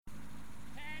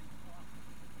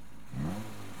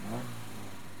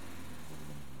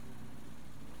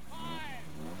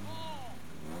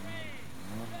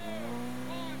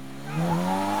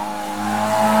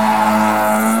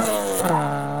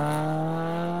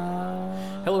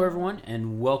everyone,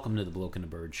 and welcome to the Bloke and the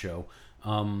Bird Show.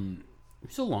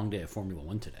 It's a long day of Formula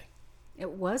One today.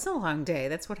 It was a long day.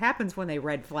 That's what happens when they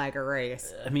red flag a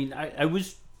race. I mean, I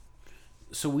was...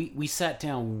 So we sat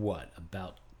down,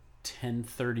 about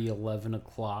 10:30, 11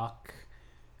 o'clock?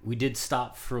 We did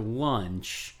stop for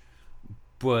lunch,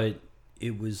 but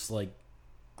it was like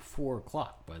 4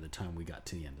 o'clock by the time we got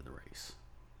to the end of the race.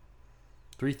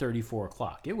 3:30, 4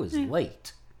 o'clock. It was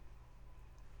late.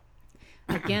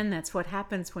 Again, that's what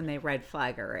happens when they red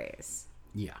flag a race.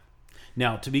 Yeah.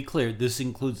 Now, to be clear, this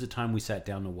includes the time we sat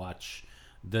down to watch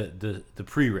the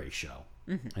pre-race show.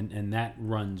 Mm-hmm. And that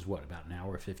runs, about an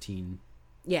hour 15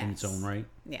 in its own right?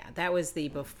 Yeah, that was the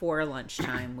before lunch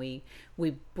time. We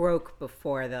broke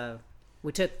before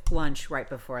we took lunch right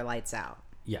before lights out.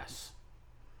 Yes.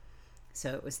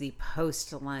 So it was the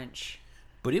post-lunch.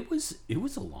 But it was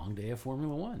a long day of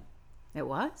Formula One. It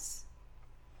was?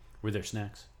 Were there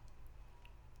snacks?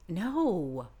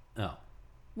 No. Oh.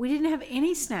 We didn't have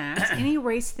any snacks, any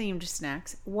race-themed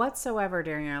snacks whatsoever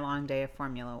during our long day of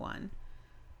Formula One.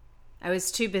 I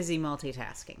was too busy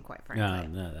multitasking, quite frankly.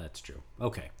 No, that's true.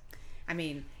 Okay. I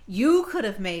mean, you could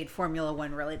have made Formula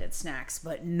One related snacks,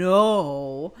 but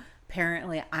no.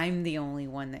 Apparently, I'm the only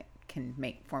one that can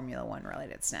make Formula One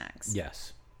related snacks.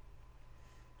 Yes.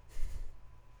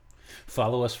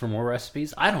 Follow us for more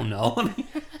recipes? I don't know.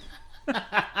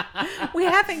 We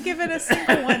haven't given a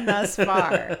single one thus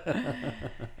far.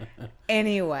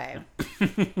 Anyway.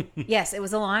 Yes, it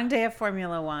was a long day of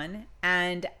Formula One.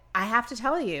 And I have to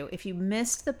tell you, if you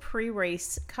missed the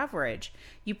pre-race coverage,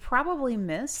 you probably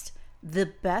missed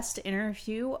the best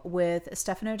interview with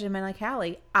Stefano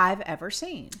Domenicali I've ever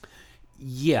seen.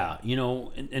 Yeah,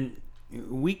 and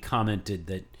we commented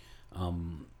that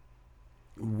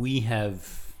we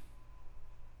have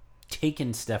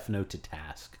taken Stefano to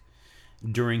task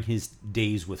during his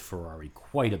days with Ferrari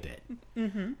quite a bit.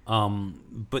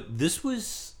 Mm-hmm. But this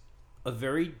was a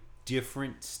very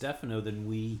different Stefano than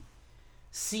we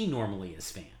see normally as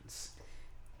fans.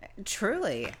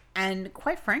 Truly. And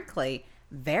quite frankly,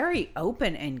 very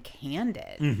open and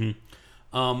candid.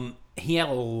 Mm-hmm. He had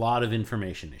a lot of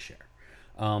information to share.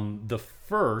 The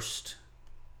first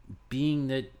being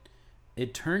that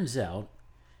it turns out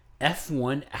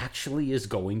F1 actually is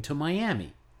going to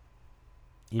Miami.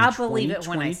 I'll believe it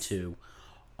when I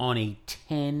on a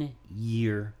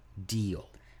 10-year deal.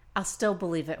 I'll still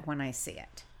believe it when I see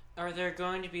it. Are there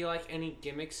going to be any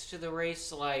gimmicks to the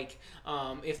race?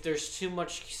 If there's too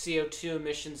much CO2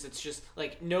 emissions, it's just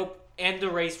nope, end the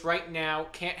race right now.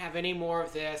 Can't have any more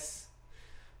of this.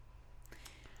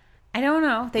 I don't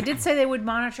know. They did say they would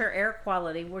monitor air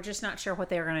quality. We're just not sure what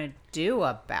they're going to do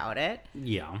about it.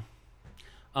 Yeah.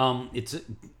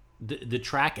 The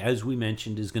track, as we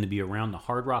mentioned, is going to be around the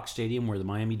Hard Rock Stadium where the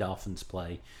Miami Dolphins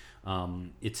play.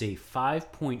 It's a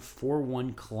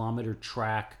 5.41 kilometer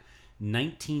track,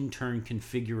 19-turn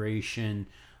configuration.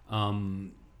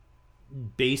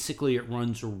 Basically, it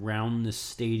runs around the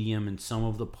stadium and some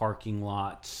of the parking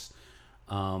lots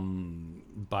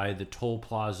by the toll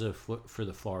plaza for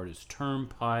the Florida's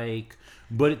Turnpike,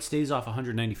 but it stays off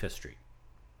 195th Street.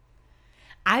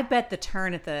 I bet the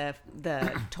turn at the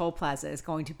toll plaza is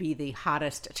going to be the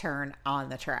hottest turn on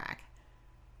the track.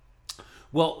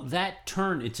 Well, that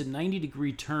turn, it's a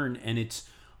 90-degree turn, and it's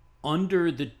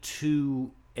under the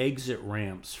two exit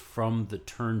ramps from the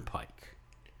turnpike.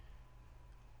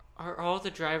 Are all the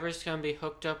drivers going to be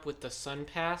hooked up with the Sun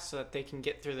Pass so that they can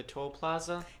get through the toll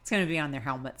plaza? It's going to be on their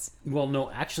helmets. Well, no,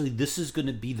 actually, this is going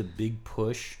to be the big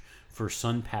push for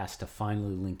Sun Pass to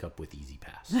finally link up with Easy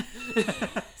Pass.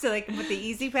 So they can put the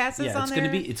Easy Passes on there?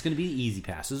 It's going to be the Easy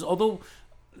Passes. Although,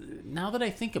 now that I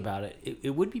think about it,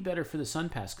 it would be better for the Sun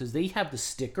Pass because they have the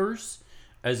stickers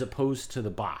as opposed to the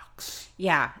box.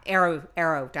 Yeah,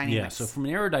 aerodynamics. Yeah, so from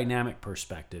an aerodynamic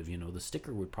perspective, the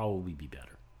sticker would probably be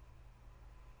better.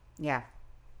 Yeah.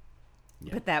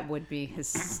 But that would be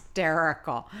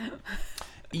hysterical.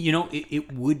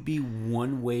 It would be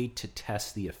one way to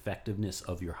test the effectiveness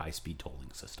of your high-speed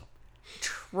tolling system.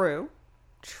 True.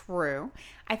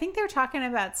 I think they're talking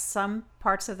about some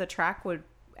parts of the track would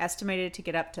estimated to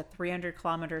get up to 300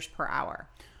 kilometers per hour.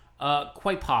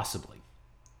 Quite possibly.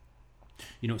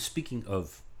 Speaking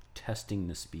of testing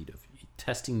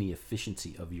the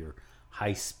efficiency of your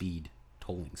high-speed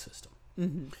tolling system.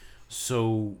 Mm-hmm.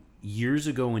 So years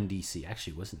ago in DC,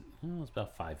 actually it was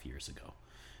about 5 years ago,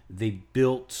 they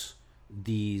built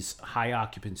these high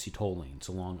occupancy toll lanes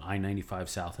along I-95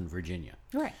 South in Virginia.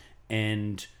 Right.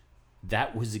 And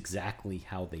that was exactly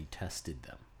how they tested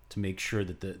them to make sure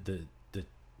that the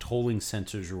tolling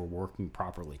sensors were working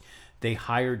properly. They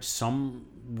hired some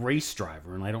race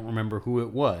driver, and I don't remember who it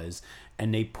was,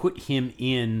 and they put him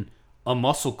in a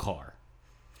muscle car.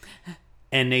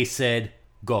 And they said,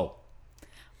 go.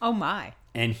 Oh, my.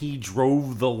 And he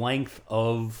drove the length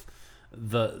of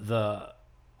the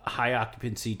high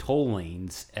occupancy toll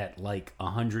lanes at like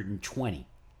 120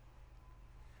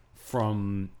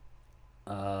 from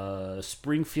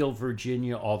Springfield,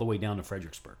 Virginia, all the way down to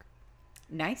Fredericksburg.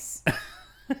 Nice.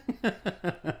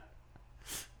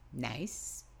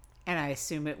 Nice. And I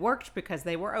assume it worked because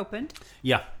they were opened.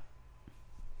 Yeah.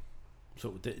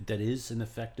 So that is an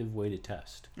effective way to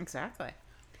test. Exactly.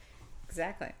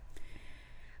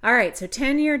 All right, so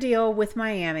 10-year deal with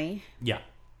Miami. Yeah.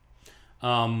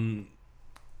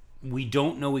 We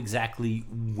don't know exactly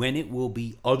when it will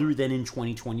be other than in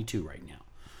 2022 right now.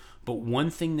 But one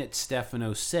thing that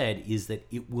Stefano said is that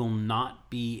it will not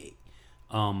be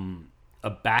a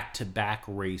back-to-back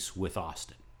race with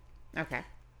Austin. Okay.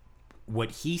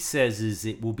 What he says is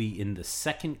it will be in the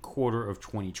second quarter of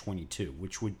 2022,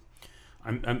 which would...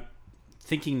 I'm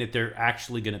thinking that they're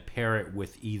actually going to pair it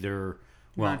with either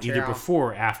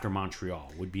before or after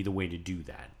Montreal would be the way to do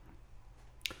that.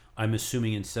 I'm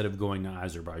assuming instead of going to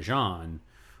Azerbaijan,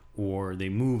 or they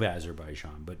move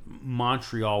Azerbaijan, but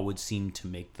Montreal would seem to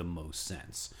make the most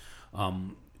sense.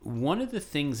 One of the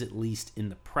things, at least in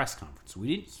the press conference,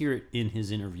 we didn't hear it in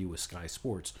his interview with Sky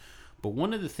Sports, but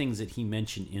one of the things that he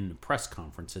mentioned in the press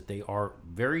conference that they are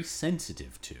very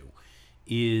sensitive to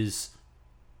is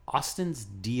Austin's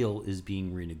deal is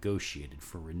being renegotiated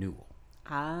for renewal.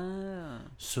 Ah.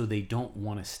 So they don't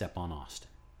want to step on Austin.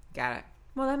 Got it.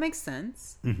 Well, that makes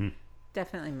sense. Mm-hmm.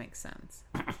 Definitely makes sense.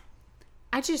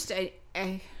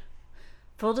 I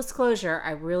full disclosure,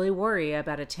 I really worry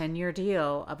about a 10-year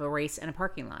deal of a race in a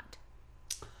parking lot.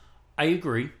 I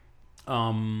agree.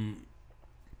 I'm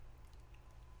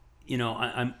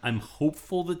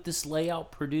hopeful that this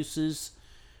layout produces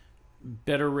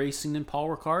better racing than Paul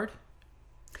Ricard.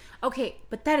 Okay,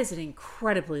 but that is an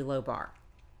incredibly low bar.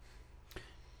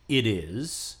 It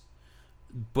is,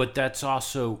 but that's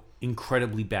also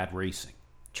incredibly bad racing.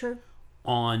 True.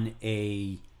 On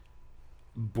a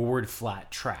board flat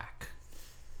track.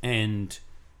 And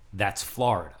that's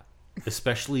Florida.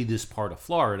 Especially this part of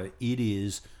Florida, it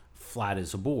is flat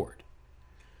as a board.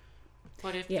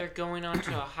 But if they're going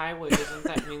onto a highway, doesn't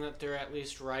that mean that they're at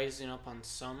least rising up on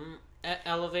some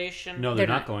elevation? No, they're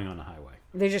not going on a highway.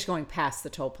 They're just going past the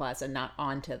toll plaza, not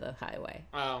onto the highway.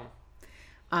 Oh.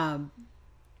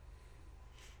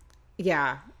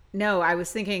 Yeah. No, I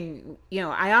was thinking,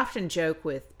 I often joke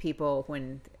with people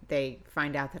when they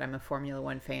find out that I'm a Formula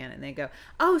One fan and they go,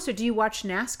 oh, so do you watch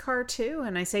NASCAR too?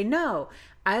 And I say, no,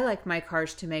 I like my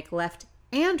cars to make left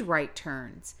and right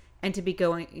turns and to be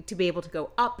able to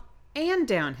go up and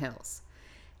down hills.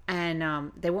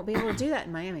 And they won't be able to do that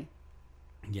in Miami.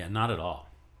 Yeah, not at all.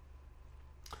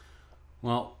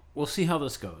 Well, we'll see how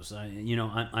this goes.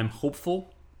 I'm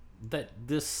hopeful that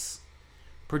this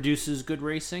produces good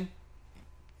racing.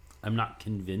 I'm not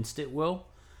convinced it will.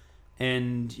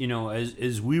 And,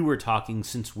 as we were talking,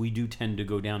 since we do tend to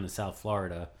go down to South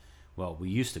Florida, well, we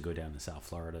used to go down to South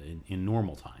Florida in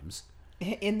normal times.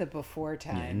 In the before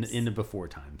times. Yeah, in the before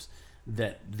times.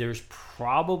 That there's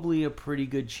probably a pretty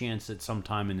good chance that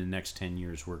sometime in the next 10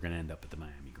 years we're going to end up at the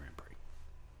Miami Grand Prix.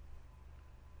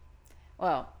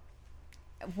 Well,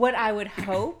 what I would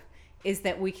hope is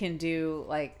that we can do,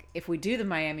 like, if we do the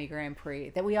Miami Grand Prix,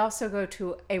 that we also go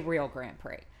to a real Grand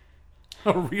Prix.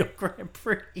 A real Grand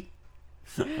Prix?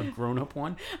 A grown-up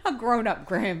one? A grown-up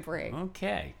Grand Prix.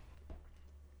 Okay.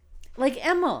 Like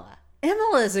Imola.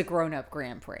 Imola is a grown-up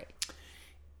Grand Prix.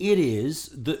 It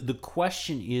is. The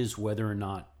question is whether or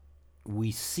not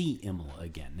we see Imola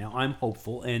again. Now, I'm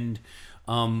hopeful, and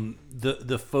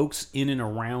the folks in and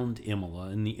around Imola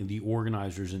and the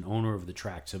organizers and owner of the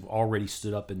tracks have already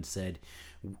stood up and said,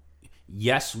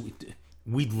 yes,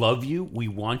 we love you. We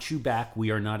want you back. We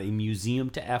are not a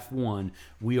museum to F1.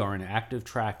 We are an active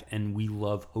track, and we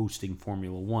love hosting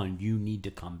Formula One. You need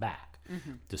to come back.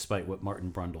 Mm-hmm. Despite what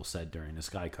Martin Brundle said during the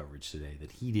Sky coverage today,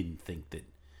 that he didn't think that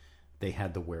they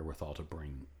had the wherewithal to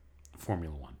bring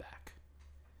Formula One back.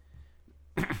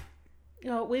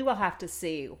 We will have to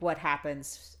see what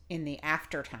happens in the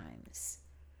after times.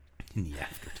 In the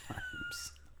after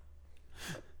times.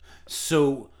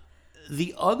 So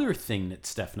the other thing that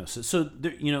Stefano said, so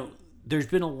there, there's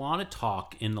been a lot of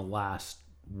talk in the last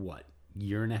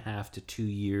year and a half to 2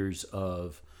 years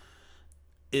of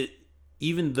it.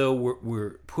 Even though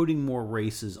we're putting more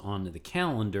races onto the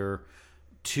calendar,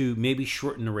 to maybe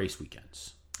shorten the race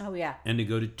weekends. Oh, yeah. And to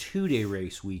go to 2-day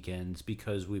race weekends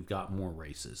because we've got more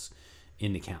races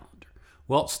in the calendar.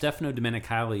 Well, Stefano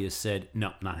Domenicali has said,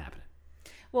 no, not happening.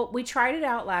 Well, we tried it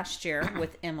out last year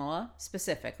with Imola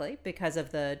specifically because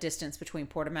of the distance between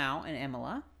Portimao and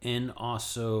Imola. And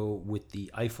also with the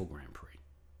Eiffel Grand Prix.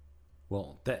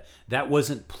 Well, that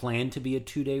wasn't planned to be a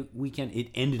 2-day weekend. It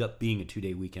ended up being a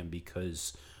 2-day weekend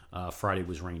because Friday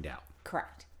was rained out.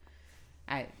 Correct.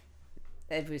 I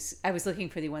was looking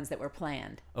for the ones that were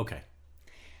planned. Okay.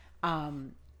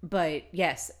 But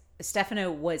yes,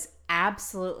 Stefano was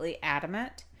absolutely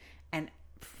adamant. And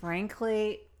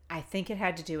frankly, I think it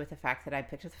had to do with the fact that I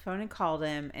picked up the phone and called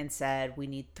him and said, we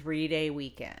need 3-day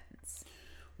weekends.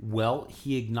 Well,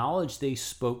 he acknowledged they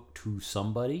spoke to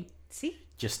somebody. See?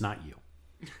 Just not you.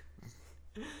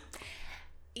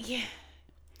 Yeah.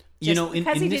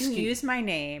 Because he didn't use my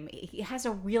name, he has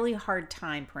a really hard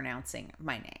time pronouncing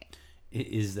my name.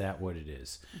 Is that what it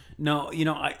is? No,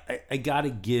 I got to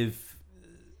give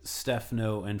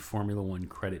Stefano and Formula One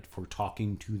credit for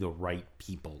talking to the right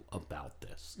people about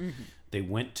this. Mm-hmm. They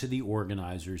went to the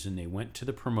organizers and they went to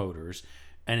the promoters,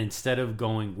 and instead of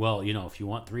going, well, if you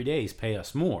want 3 days, pay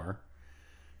us more,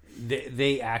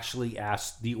 they actually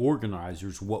asked the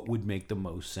organizers what would make the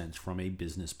most sense from a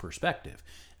business perspective.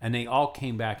 And they all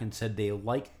came back and said they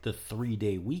liked the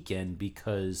 3-day weekend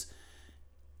because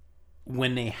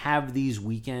when they have these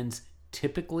weekends,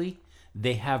 typically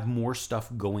they have more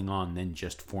stuff going on than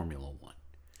just Formula One.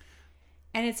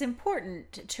 And it's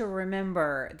important to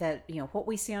remember that, what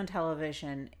we see on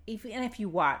television, even if you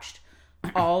watched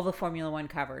all the Formula One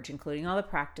coverage, including all the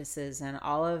practices and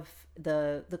all of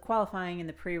the qualifying and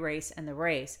the pre-race and the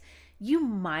race, you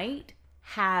might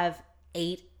have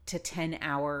 8 to 10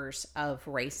 hours of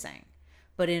racing.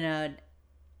 But in a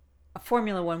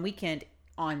Formula One weekend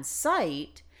on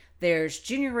site, there's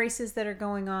junior races that are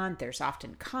going on. There's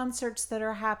often concerts that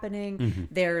are happening. Mm-hmm.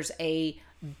 There's a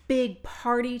big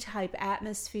party type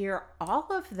atmosphere. All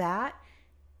of that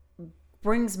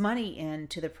brings money in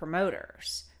to the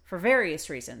promoters for various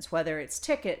reasons, whether it's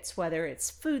tickets, whether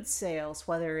it's food sales,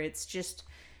 whether it's just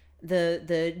the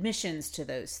admissions to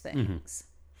those things.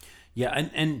 Mm-hmm. Yeah,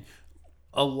 and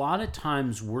a lot of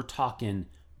times we're talking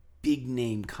big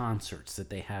name concerts that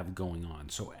they have going on.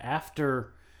 So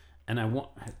after, and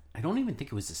I don't even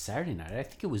think it was the Saturday night. I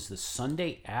think it was the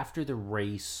Sunday after the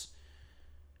race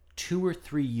 2 or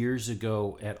 3 years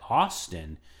ago at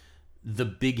Austin, the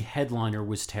big headliner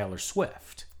was Taylor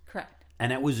Swift. Correct.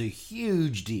 And that was a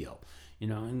huge deal,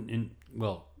 and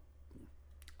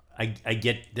I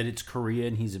get that it's Korea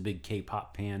and he's a big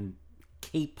K-pop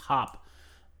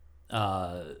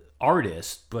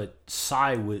artist, but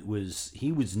Psy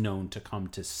was known to come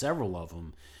to several of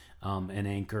them and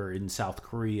anchor in South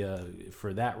Korea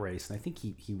for that race, and I think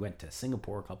he went to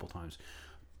Singapore a couple times.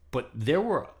 But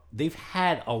they've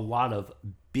had a lot of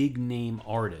big name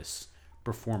artists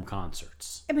perform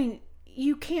concerts. I mean,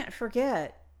 you can't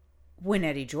forget when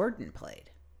Eddie Jordan played.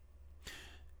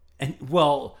 And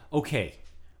well, okay,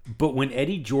 but when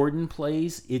Eddie Jordan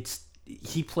plays,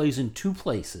 he plays in 2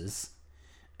 places.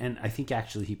 And I think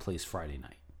actually he plays Friday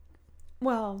night.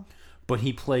 Well. But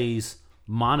he plays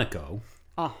Monaco.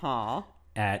 Uh-huh.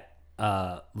 At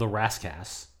the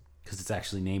Rascasse, because it's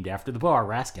actually named after the bar,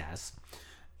 Rascasse.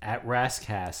 At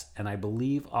Rascasse. And I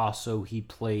believe also he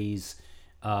plays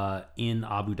in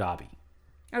Abu Dhabi.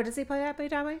 Oh, does he play Abu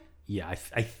Dhabi? Yeah,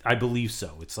 I believe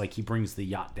so. It's like he brings the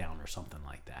yacht down or something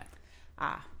like that.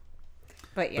 Ah.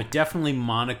 But yeah. But definitely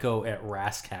Monaco at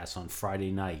Rascasse on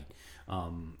Friday night.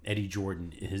 Eddie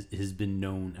Jordan has been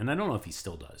known, and I don't know if he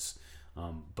still does,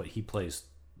 but he plays,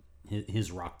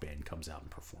 his rock band comes out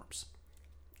and performs.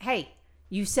 Hey,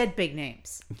 you said big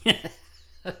names.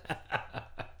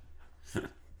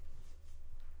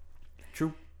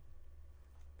 True.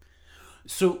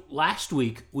 So last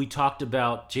week we talked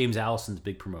about James Allison's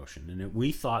big promotion, and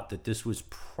we thought that this was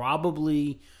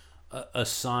probably a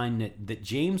sign that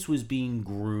James was being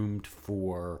groomed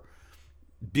for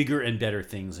bigger and better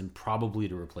things, and probably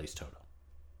to replace Toto.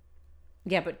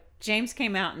 Yeah, but James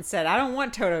came out and said, I don't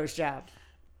want Toto's job.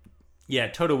 Yeah,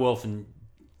 Toto Wolff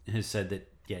has said that,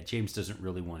 James doesn't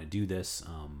really want to do this.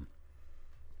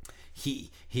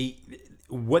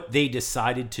 What they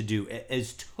decided to do,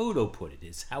 as Toto put it,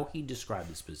 is how he described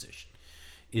his position,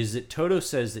 is that Toto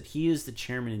says that he is the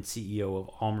chairman and CEO of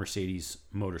all Mercedes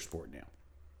Motorsport now.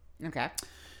 Okay.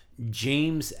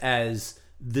 James, as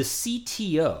the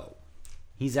CTO,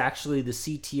 he's actually the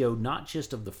CTO not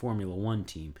just of the Formula One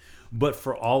team, but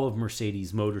for all of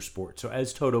Mercedes Motorsport. So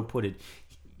as Toto put it,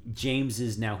 James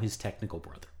is now his technical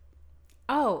brother.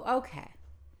 Oh, okay.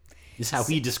 Is how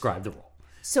he described the role.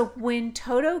 So when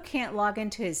Toto can't log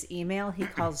into his email, he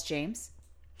calls James?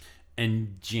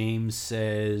 And James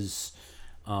says,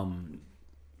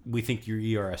 we think your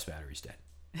ERS battery's dead.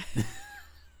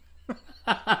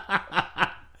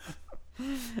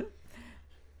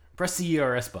 Press the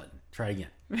ERS button. Try again.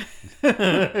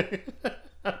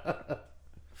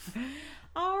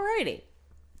 Alrighty.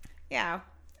 Yeah.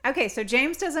 Okay, so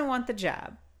James doesn't want the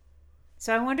job.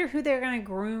 So I wonder who they're going to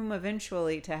groom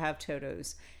eventually to have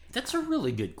Toto's. That's a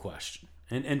really good question.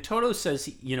 And Toto says,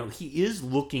 he is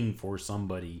looking for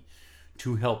somebody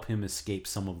to help him escape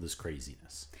some of this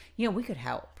craziness. We could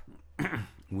help.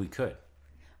 We could.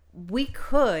 We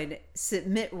could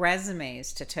submit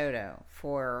resumes to Toto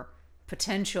for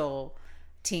potential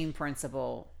team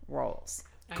principal roles.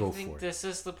 I think this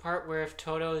is the part where if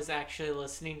Toto is actually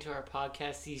listening to our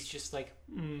podcast, he's just like,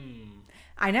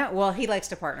 I know. Well, he likes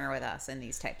to partner with us in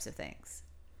these types of things.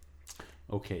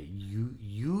 Okay,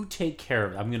 you take care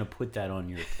of it. I'm going to put that on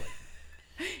your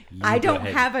plate. I don't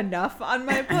have enough on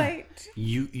my plate.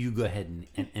 You go ahead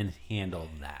and handle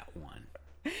that one.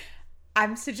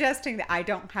 I'm suggesting that I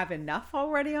don't have enough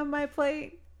already on my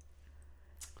plate.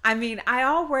 I mean, I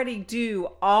already do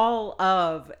all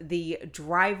of the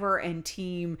driver and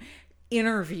team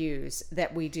interviews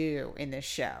that we do in this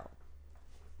show.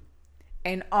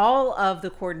 And all of the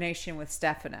coordination with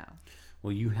Stefano.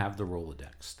 Well, you have the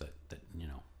Rolodex that.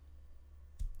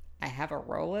 I have a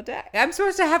Rolodex? I'm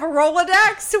supposed to have a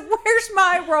Rolodex? Where's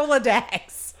my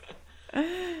Rolodex?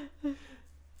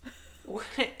 What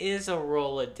is a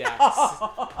Rolodex?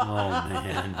 Oh,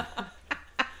 man.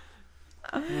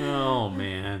 Oh,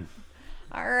 man.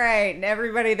 All right. And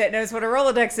everybody that knows what a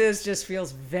Rolodex is just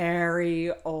feels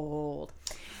very old.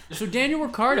 So Daniel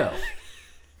Ricciardo.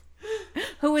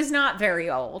 Who is not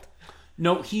very old.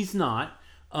 No, he's not.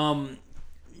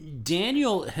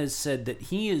 Daniel has said that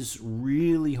he is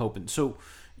really hoping. So,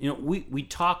 we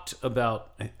talked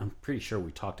about, I'm pretty sure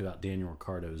we talked about Daniel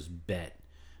Ricciardo's bet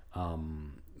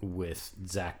with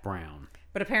Zach Brown.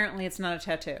 But apparently it's not a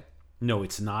tattoo. No,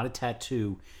 it's not a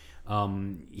tattoo.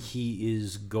 He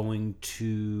is going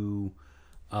to,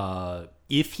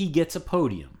 if he gets a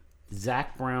podium,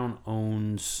 Zach Brown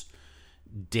owns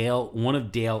one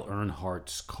of Dale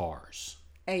Earnhardt's cars.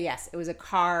 Yes, it was a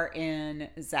car in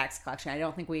Zach's collection. I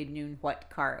don't think we knew what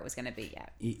car it was going to be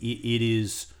yet. It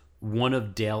is one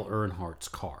of Dale Earnhardt's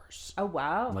cars. Oh,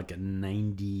 wow. Like a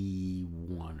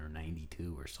 91 or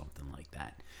 92 or something like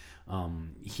that.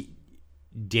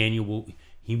 Daniel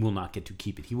will not get to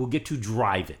keep it. He will get to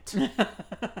drive it.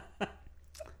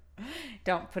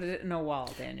 Don't put it in a wall,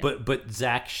 Daniel. But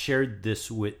Zach shared this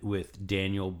with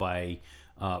Daniel by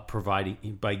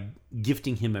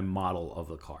gifting him a model of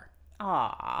the car.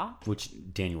 Aww. Which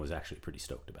Daniel was actually pretty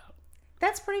stoked about.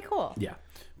 That's pretty cool. Yeah.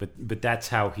 But that's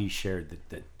how he shared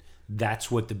that's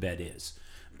what the bet is.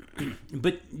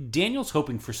 But Daniel's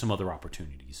hoping for some other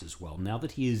opportunities as well, now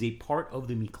that he is a part of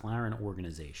the McLaren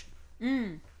organization.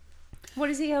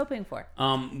 What is he hoping for?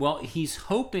 Well, he's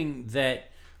hoping that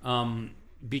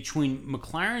between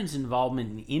McLaren's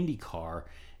involvement in IndyCar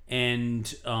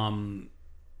and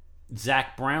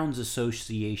Zach Brown's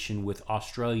association with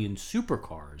Australian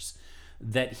supercars,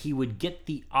 that he would get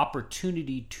the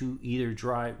opportunity to either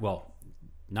drive, well,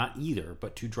 not either,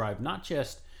 but to drive not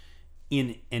just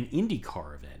in an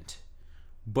IndyCar event,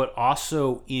 but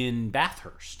also in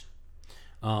Bathurst.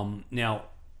 Now,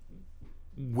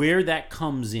 where that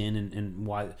comes in and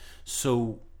why.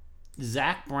 So,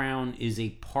 Zach Brown is a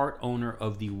part owner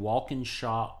of the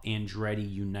Walkinshaw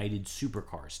Andretti United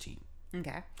Supercars team.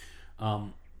 Okay.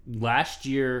 Last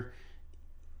year,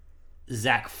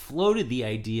 Zach floated the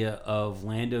idea of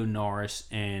Lando Norris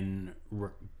and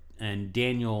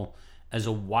Daniel as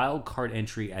a wild card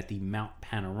entry at the Mount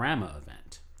Panorama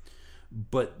event.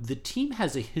 But the team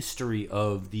has a history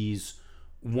of these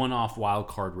one-off wild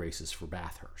card races for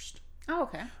Bathurst. Oh,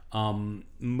 okay.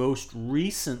 Most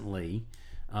recently,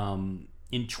 in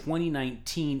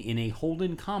 2019, in a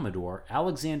Holden Commodore,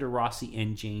 Alexander Rossi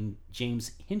and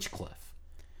James Hinchcliffe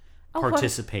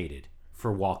participated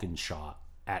for Walkinshaw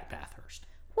at Bathurst.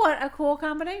 What a cool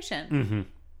combination. Mm-hmm.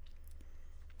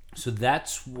 So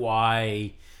that's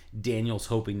why Daniel's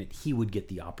hoping that he would get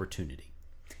the opportunity.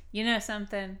 You know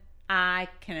something? I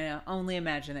can only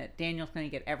imagine that Daniel's going to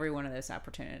get every one of those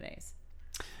opportunities.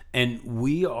 And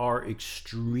we are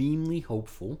extremely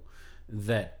hopeful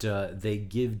that they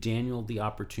give Daniel the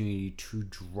opportunity to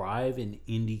drive an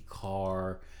Indy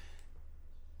car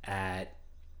at,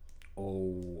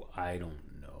 I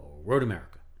don't know, Road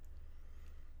America.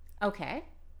 Okay.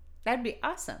 That'd be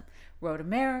awesome. Road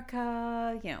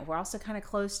America, we're also kind of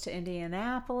close to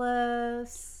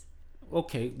Indianapolis.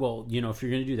 Okay, well, if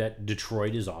you're going to do that,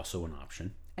 Detroit is also an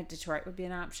option. Detroit would be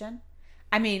an option.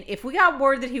 I mean, if we got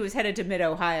word that he was headed to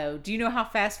Mid-Ohio, do you know how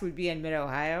fast we'd be in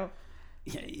Mid-Ohio?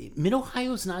 Yeah,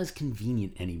 Mid-Ohio's not as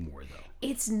convenient anymore, though.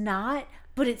 It's not,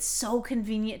 but it's so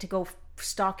convenient to go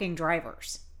stalking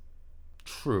drivers.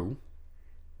 True.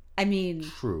 I mean,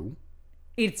 True.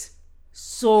 It's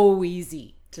so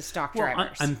easy to stalk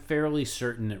drivers. I'm fairly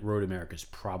certain that Road America is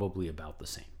probably about the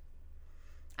same.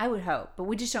 I would hope, but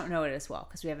we just don't know it as well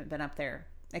because we haven't been up there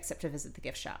except to visit the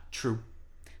gift shop. True.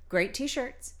 Great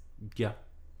t-shirts. Yeah.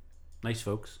 Nice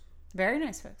folks. Very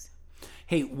nice folks.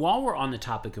 Hey, while we're on the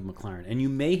topic of McLaren, and you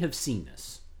may have seen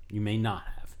this, you may not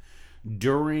have,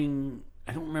 during,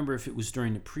 I don't remember if it was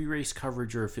during the pre-race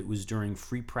coverage or if it was during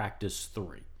Free Practice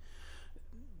 3,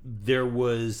 there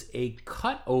was a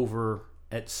cut over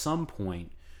at some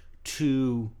point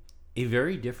to a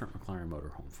very different McLaren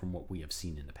motorhome from what we have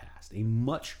seen in the past. A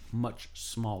much, much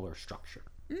smaller structure.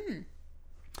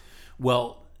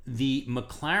 Well, the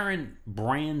McLaren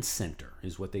Brand Center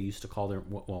is what they used to call their,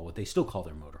 well, what they still call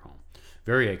their motorhome.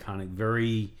 Very iconic,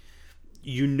 very,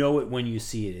 you know it when you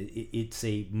see it. It's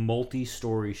a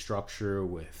multi-story structure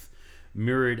with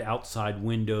mirrored outside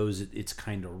windows. It's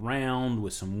kind of round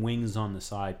with some wings on the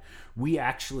side. We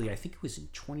actually, I think it was in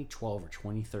 2012 or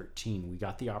 2013, we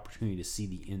got the opportunity to see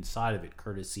the inside of it,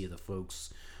 courtesy of the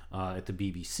folks at the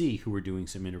BBC who were doing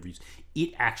some interviews.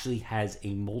 It actually has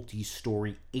a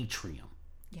multi-story atrium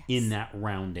in that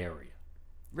round area.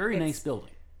 Very nice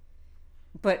building.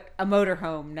 But a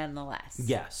motorhome nonetheless.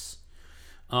 Yes.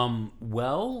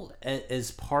 Well,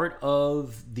 as part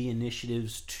of the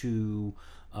initiatives to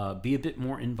be a bit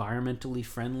more environmentally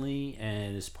friendly,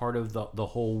 and as part of the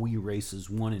whole We Race as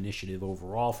One initiative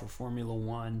overall for Formula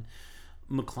One,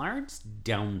 McLaren's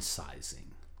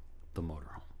downsizing the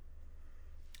motorhome.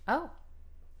 Oh.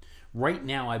 Right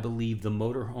now, I believe the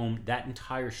motorhome, that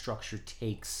entire structure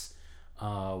takes,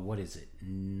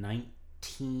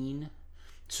 19?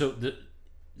 So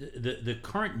the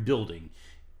current building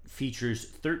features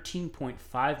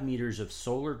 13.5 meters of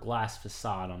solar glass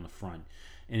facade on the front,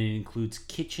 and it includes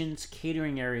kitchens,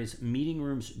 catering areas, meeting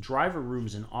rooms, driver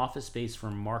rooms, and office space for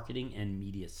marketing and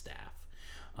media staff.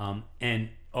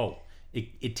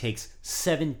 It takes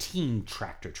 17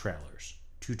 tractor trailers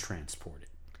to transport it.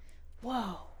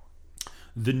 Whoa.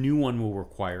 The new one will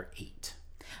require 8.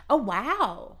 Oh,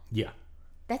 wow. Yeah.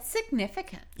 That's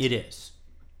significant. It is.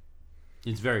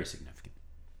 It's very significant.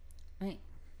 Right.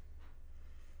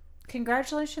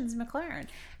 Congratulations, McLaren.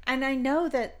 And I know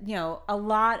that, a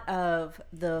lot of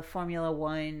the Formula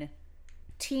One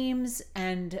teams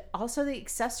and also the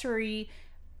accessory,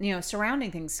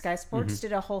 surrounding things. Sky Sports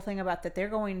did a whole thing about that they're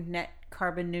going net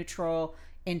carbon neutral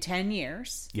in 10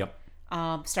 years. Yep.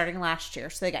 Starting last year.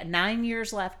 So they got 9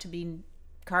 years left to be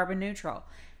carbon neutral.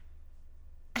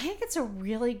 I think it's a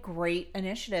really great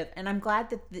initiative. And I'm glad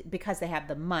that because they have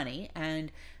the money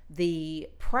and the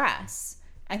press,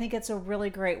 I think it's a really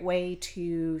great way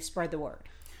to spread the word.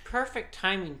 Perfect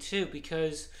timing, too,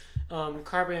 because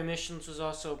carbon emissions was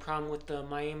also a problem with the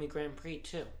Miami Grand Prix,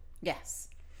 too. Yes.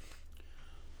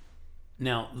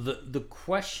 Now, the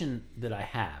question that I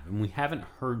have, and we haven't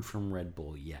heard from Red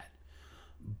Bull yet,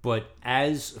 but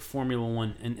as Formula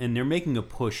One, and they're making a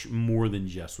push more than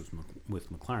just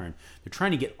with McLaren, they're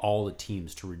trying to get all the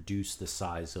teams to reduce the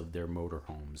size of their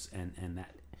motorhomes and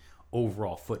that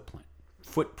overall footprint.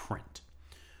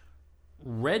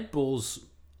 Red Bull's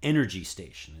Energy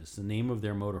Station is the name of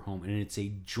their motorhome, and it's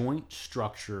a joint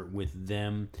structure with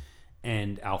them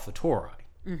and AlphaTauri.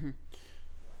 Mm-hmm.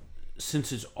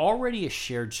 Since it's already a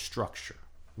shared structure,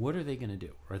 what are they going to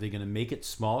do? Are they going to make it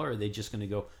smaller, or are they just going to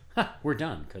go, we're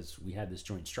done because we had this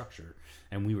joint structure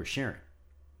and we were sharing?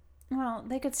 Well,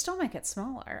 they could still make it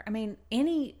smaller. I mean,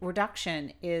 any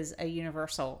reduction is a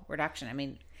universal reduction. I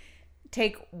mean,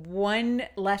 take one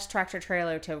less tractor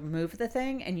trailer to move the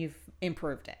thing and you've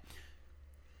improved it.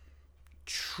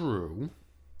 True.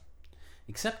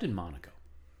 Except in Monaco.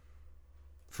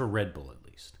 For Red Bull, at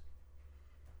least.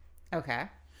 Okay.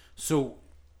 So,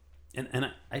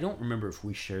 and I don't remember if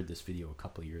we shared this video a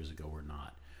couple of years ago or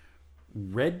not.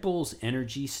 Red Bull's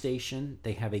Energy Station,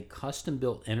 they have a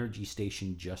custom-built energy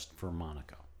station just for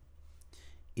Monaco.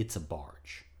 It's a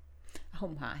barge.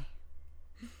 Oh, my.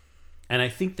 And I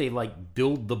think they,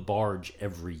 build the barge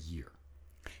every year.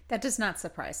 That does not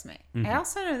surprise me. Mm-hmm. I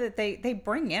also know that they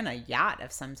bring in a yacht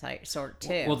of some sort,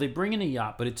 too. Well, they bring in a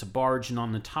yacht, but it's a barge, and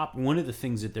on the top, one of the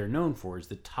things that they're known for is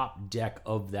the top deck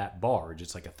of that barge.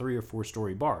 It's like a 3 or 4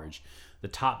 story barge. The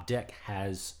top deck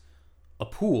has a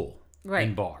pool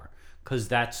and bar, because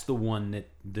that's the one that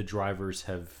the drivers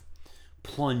have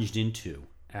plunged into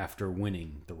after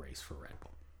winning the race for Red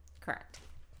Bull. Correct.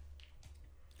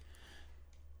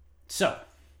 So,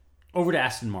 over to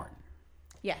Aston Martin.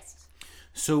 Yes.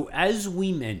 So, as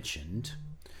we mentioned,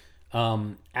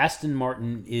 Aston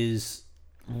Martin is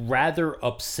rather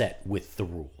upset with the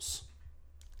rules.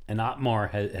 And Otmar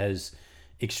has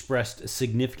expressed a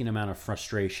significant amount of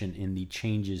frustration in the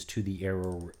changes to the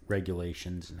aero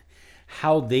regulations and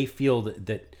how they feel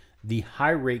that the high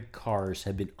rake cars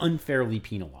have been unfairly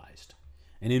penalized.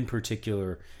 And in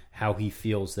particular, how he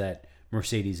feels that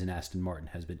Mercedes and Aston Martin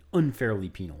has been unfairly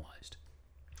penalized.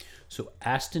 So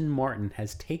Aston Martin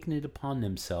has taken it upon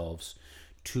themselves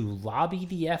to lobby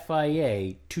the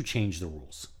FIA to change the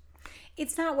rules.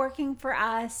 It's not working for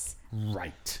us.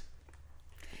 Right.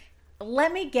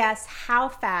 Let me guess how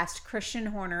fast Christian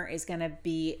Horner is going to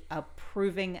be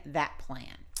approving that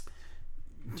plan.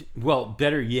 Well,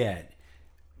 better yet,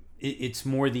 it's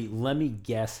more let me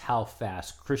guess how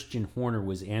fast Christian Horner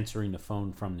was answering the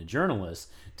phone from the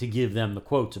journalists to give them the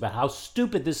quotes about how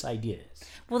stupid this idea is.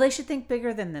 Well, they should think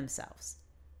bigger than themselves.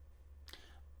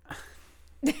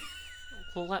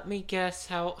 Well, let me guess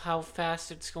how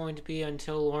fast it's going to be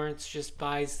until Lawrence just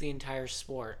buys the entire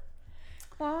sport.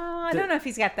 Well, I don't know if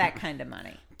he's got that kind of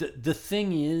money. The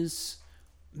thing is,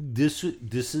 this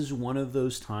is one of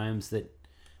those times that,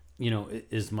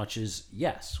 as much as,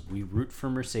 yes, we root for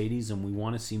Mercedes and we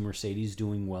want to see Mercedes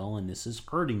doing well, and this is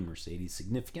hurting Mercedes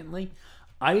significantly,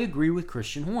 I agree with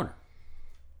Christian Horner.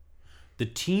 The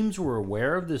teams were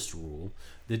aware of this rule,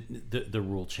 the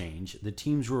rule change. The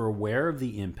teams were aware of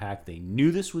the impact. They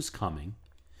knew this was coming.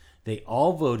 They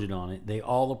all voted on it. They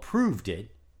all approved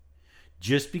it.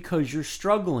 Just because you're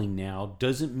struggling now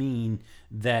doesn't mean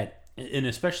that, and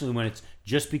especially when it's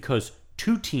just because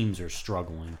two teams are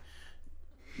struggling,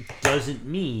 doesn't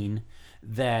mean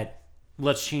that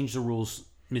let's change the rules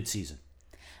mid-season.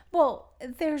 Well,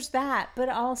 there's that, but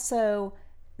also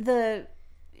the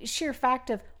sheer fact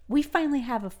of we finally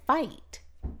have a fight.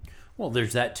 Well,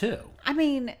 there's that too. I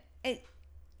mean,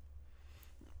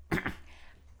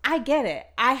 I get it.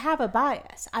 I have a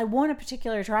bias. I want a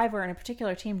particular driver and a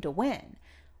particular team to win.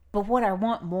 But what I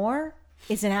want more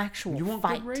is an actual fight. You want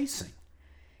good racing.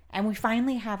 And we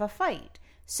finally have a fight.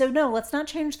 So no, let's not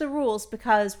change the rules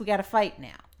because we got a fight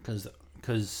now.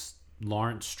 Because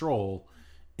Lawrence Stroll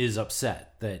is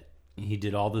upset that he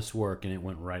did all this work and it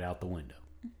went right out the window.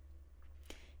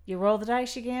 You roll the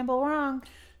dice, you gamble wrong.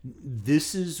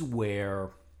 This is where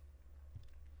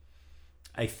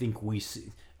I think we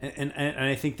see, and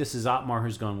I think this is Otmar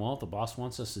who's gone, well, if the boss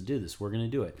wants us to do this, we're going to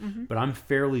do it. Mm-hmm. But I'm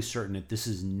fairly certain that this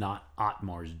is not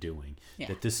Otmar's doing. Yeah.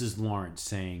 That this is Lawrence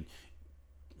saying,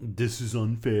 this is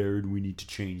unfair and we need to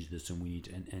change this and we need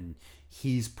to, and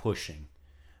he's pushing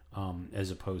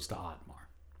as opposed to Otmar.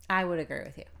 I would agree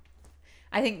with you.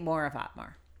 I think more of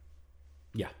Otmar.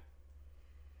 Yeah.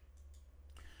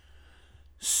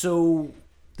 So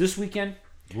this weekend,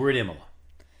 we're at Imola.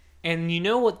 And you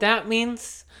know what that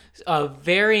means? A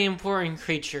very important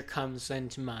creature comes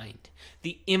into mind.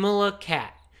 The Imola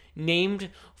cat, named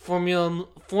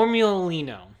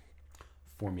Formulino.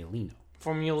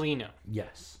 Formulino.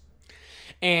 Yes.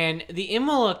 And the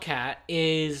Imola cat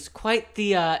is quite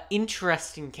the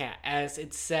interesting cat, as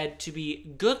it's said to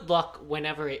be good luck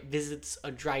whenever it visits a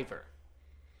driver.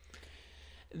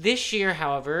 This year,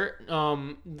 however,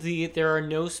 there are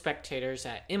no spectators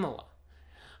at Imola.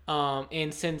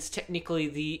 And since technically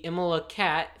the Imola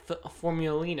cat,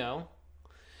 Formulino,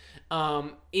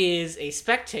 is a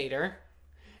spectator,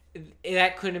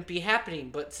 that couldn't be happening.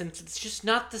 But since it's just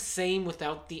not the same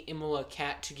without the Imola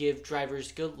cat to give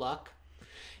drivers good luck,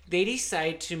 they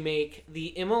decided to make the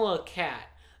Imola cat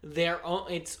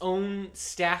its own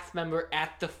staff member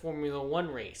at the Formula One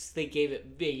race. They gave it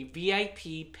a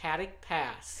VIP paddock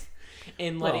pass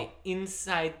and let it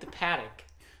inside the paddock.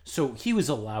 So he was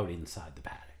allowed inside the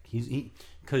paddock.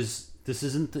 Because this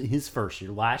isn't his first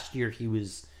year. Last year he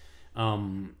was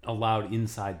allowed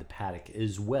inside the paddock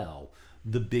as well.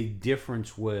 The big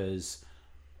difference was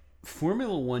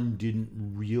Formula One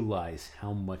didn't realize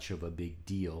how much of a big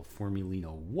deal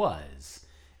Formulino was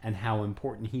and how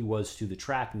important he was to the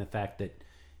track, and the fact that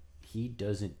he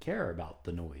doesn't care about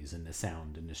the noise and the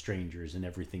sound and the strangers and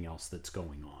everything else that's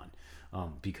going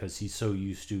on because he's so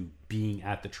used to being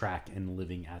at the track and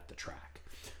living at the track.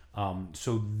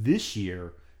 So this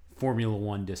year, Formula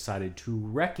One decided to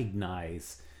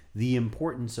recognize the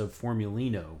importance of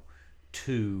Formulino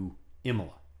to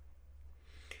Imola.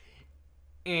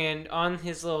 And on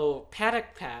his little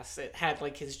paddock pass, it had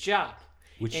like his job,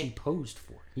 which he posed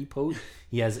for.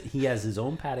 He has his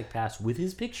own paddock pass with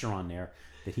his picture on there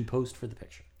that he posed for the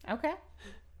picture. Okay.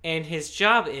 And his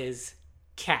job is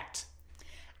cat,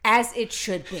 as it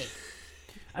should be.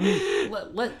 I mean,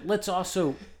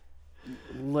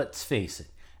 let's face it.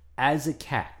 As a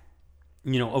cat,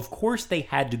 of course they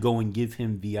had to go and give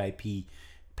him VIP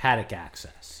paddock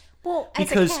access. Well, as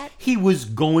because a cat, he was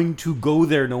going to go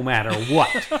there no matter what.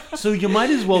 So you might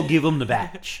as well give him the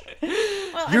badge.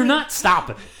 You're not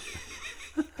stopping.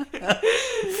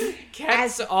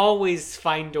 Cats always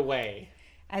find a way.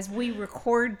 as we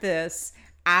record this,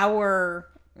 our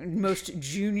most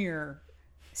junior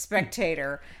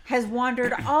spectator has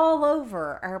wandered all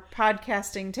over our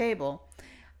podcasting table.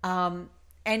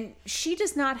 And she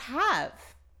does not have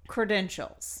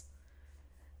credentials.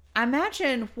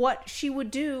 Imagine what she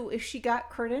would do if she got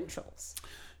credentials.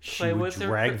 She would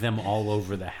drag them all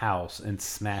over the house and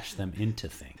smash them into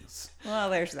things. Well,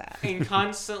 there's that. And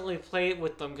constantly play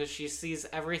with them because she sees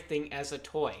everything as a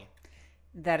toy.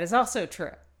 That is also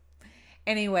true.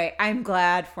 Anyway, I'm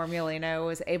glad Formulino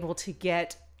was able to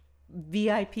get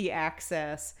VIP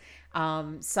access.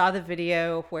 Saw the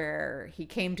video where he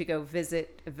came to go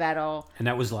visit Vettel. And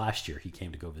that was last year he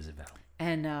came to go visit Vettel.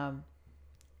 And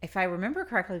if I remember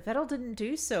correctly, Vettel didn't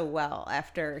do so well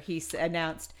after he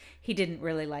announced he didn't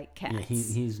really like cats. Yeah,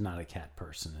 he's not a cat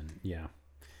person. And yeah,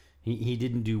 he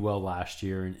didn't do well last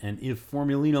year. And if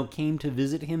Formulino came to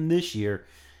visit him this year,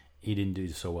 he didn't do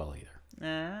so well either.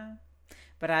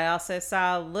 But I also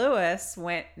saw Lewis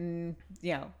went and,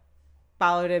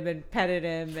 followed him and petted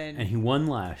him. And he won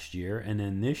last year. And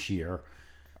then this year,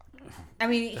 I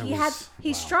mean,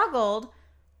 he struggled,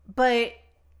 but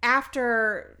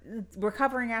after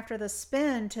recovering after the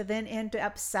spin to then end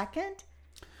up second.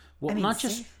 Well, not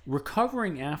just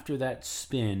recovering after that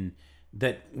spin,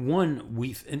 that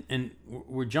one and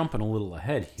we're jumping a little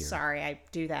ahead here. Sorry, I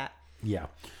do that. Yeah.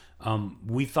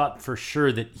 We thought for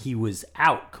sure that he was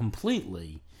out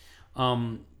completely.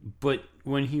 But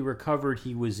when he recovered,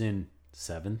 he was in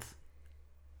 7th?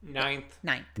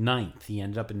 Ninth. He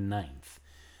ended up in 9th.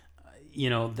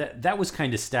 That was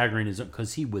kind of staggering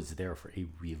because he was there for a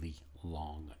really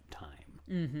long time.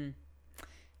 Mm-hmm.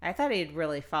 I thought he'd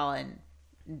really fallen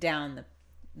down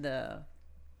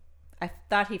I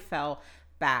thought he fell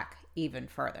back even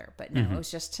further, but no, It was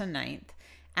just to 9th.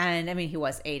 And I mean, he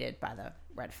was aided by the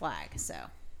red flag.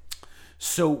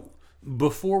 So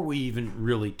before we even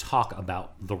really talk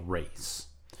about the race,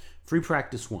 free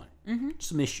practice 1,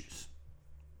 some issues.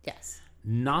 Yes.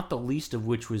 Not the least of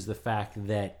which was the fact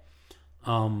that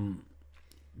all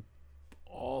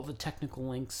the technical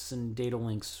links and data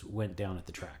links went down at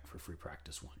the track for free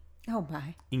practice 1. Oh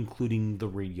my. Including the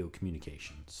radio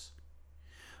communications,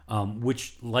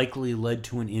 which likely led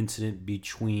to an incident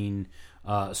between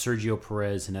Sergio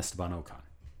Perez and Esteban Ocon.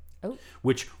 Oh.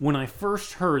 Which, when I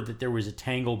first heard that there was a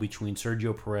tangle between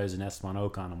Sergio Perez and Esteban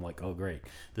Ocon, I'm like, oh great,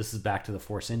 this is back to the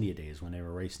Force India days when they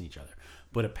were racing each other.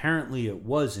 But apparently it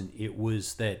wasn't. It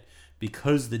was that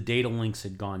because the data links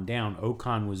had gone down,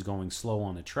 Ocon was going slow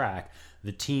on the track.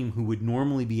 The team who would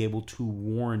normally be able to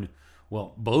warn,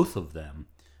 both of them,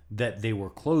 that they were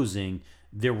closing,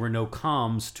 there were no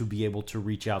comms to be able to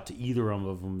reach out to either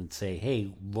of them and say,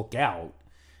 hey, look out.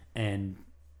 And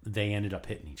they ended up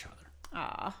hitting each other.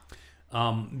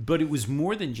 But it was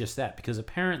more than just that, because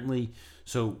apparently,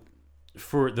 so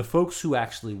for the folks who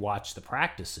actually watched the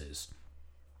practices,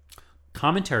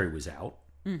 commentary was out.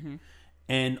 Mm-hmm.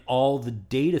 And all the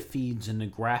data feeds and the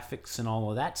graphics and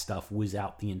all of that stuff was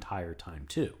out the entire time,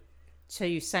 too. So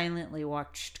you silently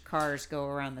watched cars go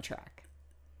around the track?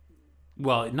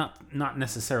 Well, not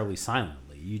necessarily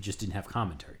silently. You just didn't have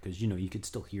commentary because, you could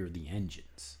still hear the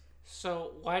engines.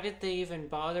 So why did they even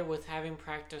bother with having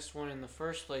practice 1 in the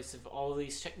first place if all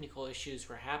these technical issues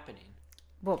were happening?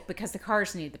 Well, because the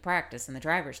cars need the practice and the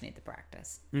drivers need the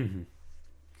practice. Mm-hmm.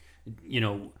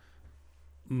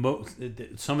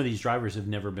 Some of these drivers have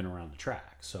never been around the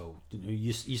track, so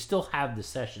you still have the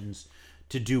sessions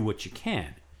to do what you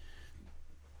can.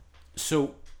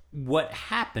 So what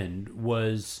happened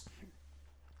was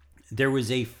there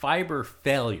was a fiber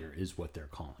failure, is what they're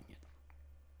calling it,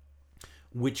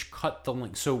 which cut the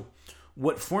link. So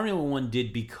what Formula One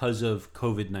did because of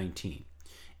COVID-19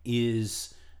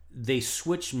 is they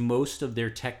switched most of their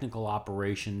technical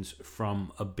operations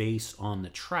from a base on the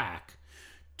track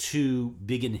to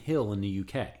Biggin Hill in the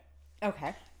UK.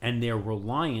 Okay. And they're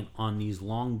reliant on these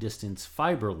long-distance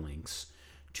fiber links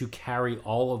to carry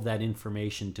all of that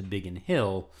information to Biggin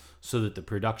Hill so that the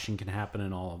production can happen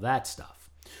and all of that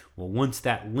stuff. Well, once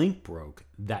that link broke,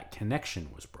 that connection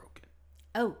was broken.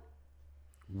 Oh.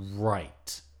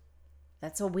 Right.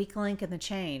 That's a weak link in the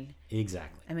chain.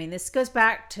 Exactly. I mean, this goes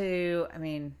back to,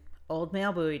 old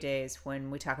male buoy days when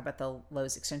we talk about the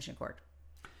Lowe's extension cord.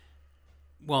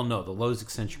 Well, no, the Lowe's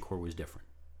extension cord was different.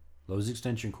 Lowe's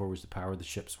extension cord was to power the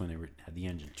ships when they had the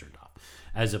engine turned off,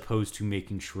 as opposed to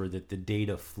making sure that the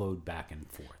data flowed back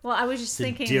and forth. Well, I was just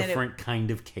thinking different kind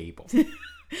of cable.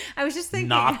 I was just thinking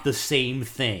not the same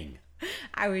thing.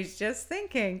 I was just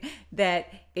thinking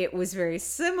that it was very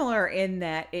similar in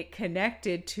that it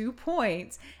connected 2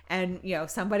 points and,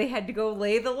 somebody had to go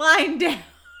lay the line down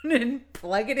and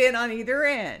plug it in on either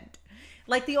end.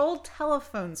 Like the old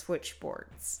telephone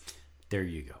switchboards. There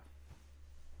you go.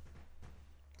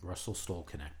 Russell Stoll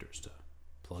connectors to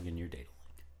plug in your data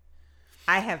link.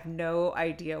 I have no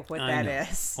idea what that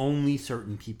is. Only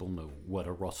certain people know what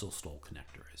a Russell Stoll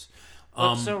connector is.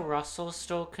 What's a Russell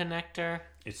Stoll connector?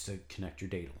 It's to connect your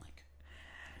data link.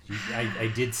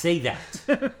 I did say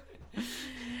that.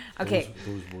 Okay.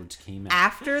 Those words came out.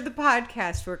 After the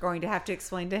podcast, we're going to have to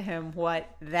explain to him what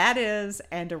that is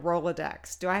and a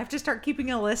Rolodex. Do I have to start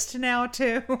keeping a list now,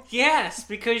 too? Yes,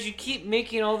 because you keep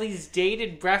making all these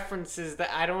dated references that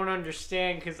I don't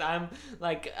understand because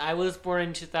I was born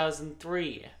in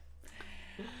 2003.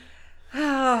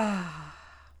 All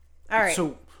right.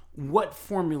 So what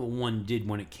Formula One did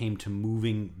when it came to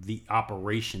moving the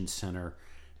operations center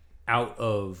out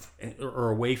of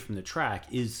or away from the track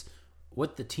is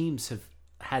what the teams have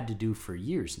had to do for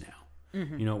years now.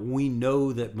 Mm-hmm. We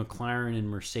know that McLaren and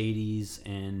Mercedes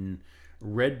and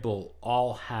Red Bull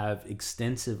all have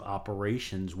extensive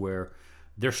operations where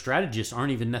their strategists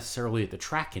aren't even necessarily at the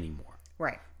track anymore.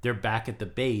 Right. They're back at the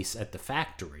base at the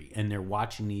factory and they're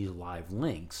watching these live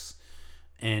links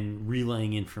and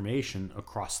relaying information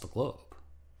across the globe.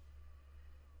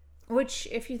 Which,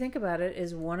 if you think about it,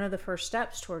 is one of the first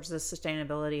steps towards the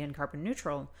sustainability and carbon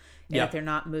neutral. Yep. If they're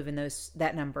not moving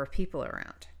that number of people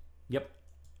around. Yep.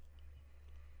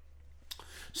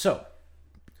 So,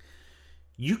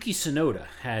 Yuki Tsunoda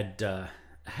had a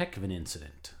heck of an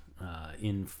incident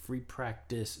in free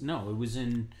practice. No, it was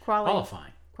in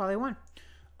qualifying. Quali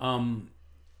 1.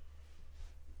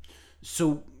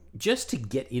 So, just to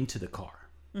get into the car,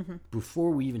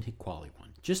 before we even hit Quali 1,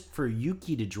 just for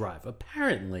Yuki to drive,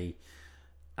 apparently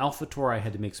AlphaTauri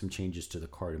had to make some changes to the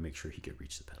car to make sure he could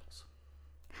reach the pedals.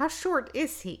 How short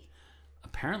is he?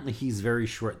 Apparently he's very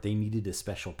short. They needed a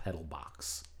special pedal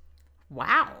box.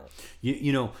 Wow.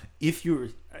 If you're,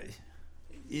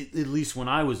 at least when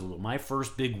I was little, my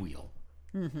first big wheel,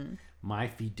 my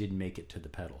feet didn't make it to the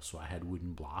pedal, so I had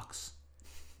wooden blocks.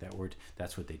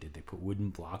 That's what they did. They put wooden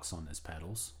blocks on his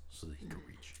pedals so that he could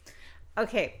reach.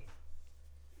 Okay.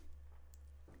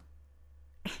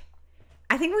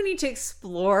 I think we need to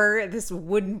explore this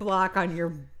wooden block on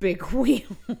your big wheel.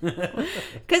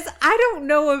 Because I don't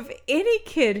know of any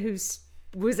kid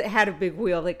had a big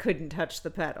wheel that couldn't touch the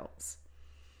pedals.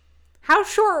 How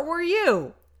short were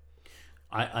you?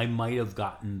 I might have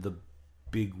gotten the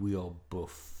big wheel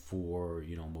before,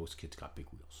 most kids got big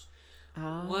wheels.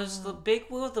 Oh. Was the big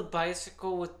wheel the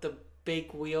bicycle with the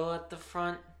big wheel at the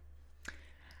front?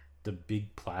 The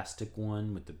big plastic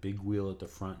one with the big wheel at the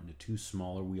front and the two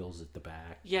smaller wheels at the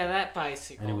back. Yeah, that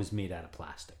bicycle. And it was made out of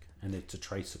plastic. And it's a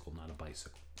tricycle, not a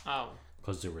bicycle. Oh.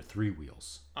 Because there were 3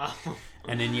 wheels. Oh.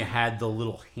 And then you had the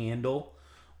little handle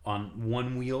on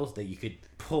one wheel that you could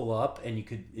pull up and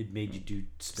it made you do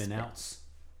spin outs.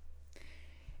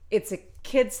 It's a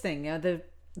kid's thing.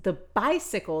 The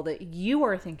bicycle that you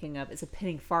are thinking of is a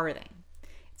penny farthing.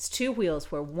 It's 2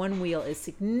 wheels where one wheel is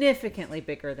significantly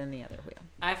bigger than the other wheel.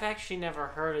 I've actually never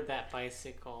heard of that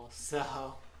bicycle,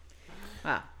 so...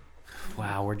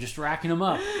 Wow, we're just racking them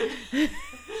up.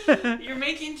 You're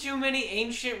making too many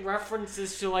ancient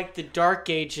references to, the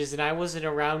Dark Ages, and I wasn't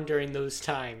around during those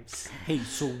times. Hey,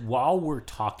 so while we're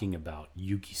talking about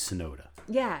Yuki Tsunoda...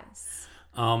 Yes.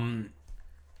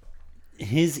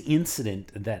 His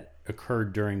incident that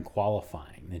occurred during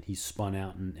qualifying, that he spun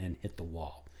out and hit the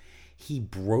wall, he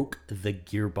broke the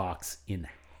gearbox in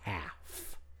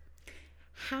half.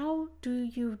 How do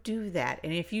you do that?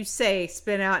 And if you say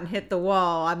spin out and hit the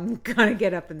wall, I'm going to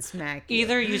get up and smack you.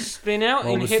 Either you spin out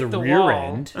and hit the rear wall.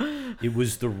 End. It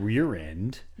was the rear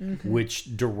end,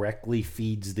 which directly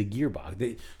feeds the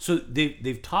gearbox.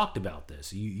 They've talked about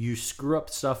this. You screw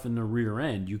up stuff in the rear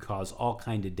end, you cause all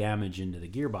kind of damage into the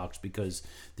gearbox because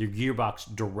the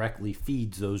gearbox directly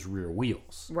feeds those rear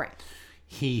wheels. Right.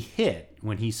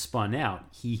 When he spun out,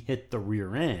 he hit the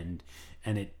rear end,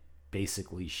 and it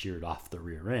basically sheared off the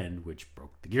rear end, which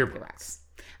broke the gearbox.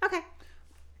 Okay.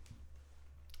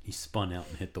 He spun out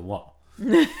and hit the wall.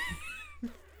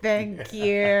 Thank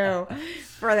you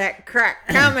for that crack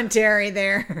commentary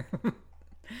there.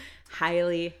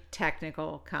 Highly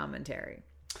technical commentary.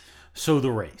 So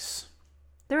the race.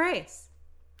 The race.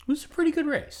 It was a pretty good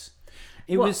race.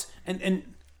 It was,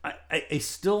 and I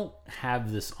still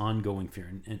have this ongoing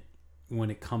fear, and when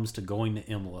it comes to going to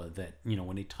Imola, that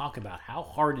when they talk about how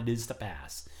hard it is to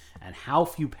pass and how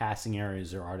few passing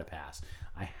areas there are to pass,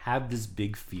 I have this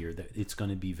big fear that it's going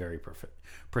to be very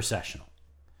processional.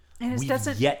 And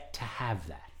We've yet to have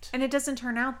that. And it doesn't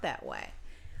turn out that way.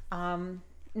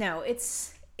 No,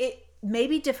 it may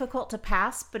be difficult to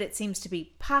pass, but it seems to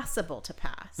be possible to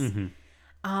pass.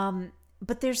 Mm-hmm.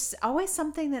 But there's always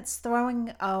something that's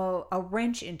throwing a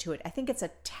wrench into it. I think it's a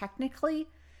technically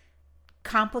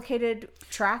complicated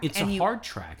track. It's a hard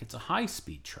track. It's a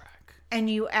high-speed track. And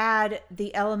you add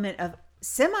the element of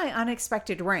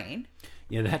semi-unexpected rain.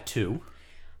 Yeah, that too.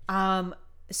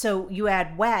 So you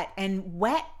add wet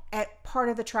at part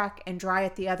of the track and dry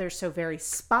at the other, so very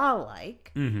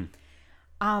spa-like.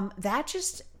 Mm-hmm. That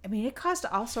just, it caused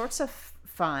all sorts of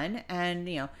fun,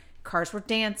 and cars were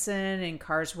dancing and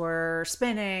cars were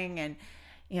spinning, and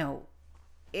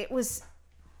it was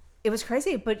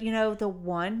crazy. But the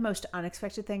one most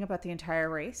unexpected thing about the entire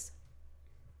race,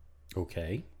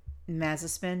 okay,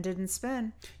 Mazepin didn't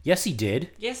spin. Yes, he did.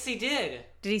 Yes, he did.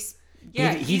 Did he?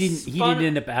 Yeah, he didn't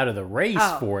end up out of the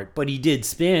race for it, but he did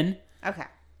spin. Okay,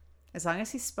 as long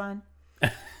as he spun.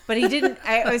 But he didn't.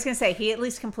 I was going to say he at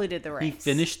least completed the race. He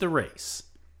finished the race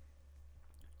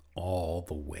all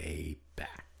the way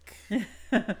back.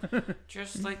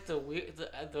 Just like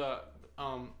the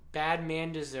bad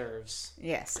man deserves.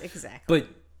 Yes, exactly. But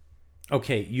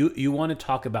okay, you want to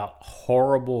talk about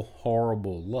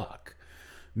horrible luck?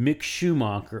 Mick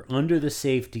Schumacher under the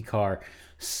safety car,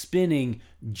 spinning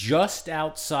just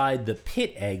outside the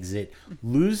pit exit,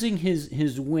 losing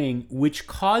his wing, which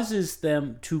causes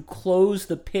them to close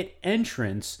the pit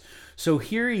entrance. So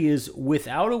here he is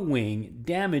without a wing,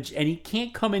 damaged, and he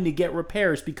can't come in to get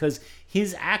repairs because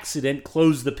his accident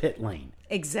closed the pit lane.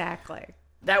 Exactly.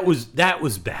 That was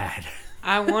bad.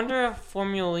 I wonder if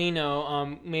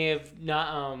Formulino may have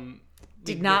not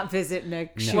did not visit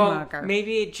Mick Schumacher. Well,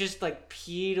 maybe it just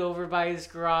peed over by his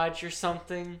garage or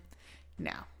something.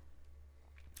 No.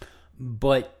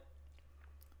 But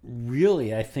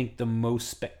really, I think the most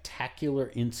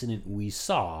spectacular incident we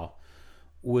saw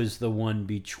was the one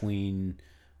between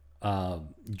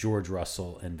George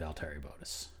Russell and Valtteri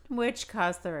Bottas. Which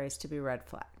caused the race to be red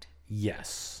flagged.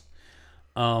 Yes.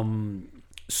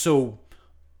 So,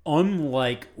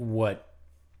 unlike what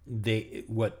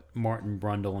Martin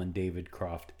Brundle and David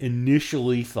Croft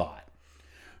initially thought,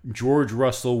 George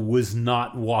Russell was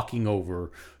not walking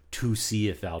over to see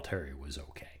if Valtteri was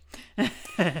okay.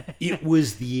 It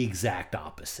was the exact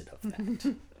opposite of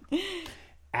that.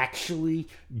 Actually,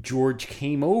 George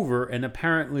came over and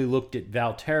apparently looked at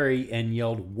Valtteri and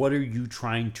yelled, "What are you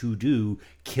trying to do?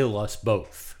 Kill us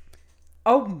both."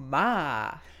 Oh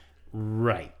my.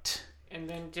 Right. And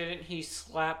then didn't he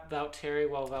slap Valtteri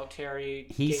while Valtteri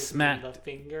gave him the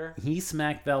finger? He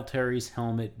smacked Valtteri's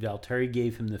helmet. Valtteri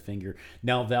gave him the finger.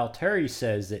 Now, Valtteri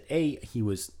says that, he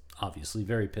was obviously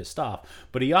very pissed off,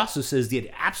 but he also says he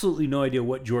had absolutely no idea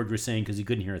what George was saying because he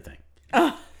couldn't hear a thing.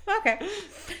 Oh, okay.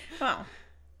 Well,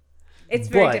 it's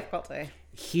very difficult to...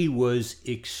 He was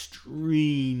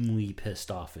extremely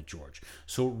pissed off at George.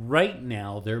 So right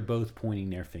now, they're both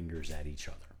pointing their fingers at each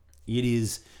other. It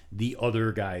is the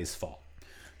other guy's fault.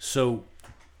 So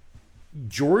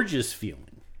George's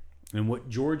feeling, and what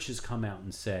George has come out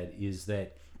and said, is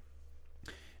that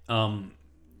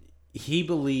he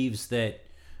believes that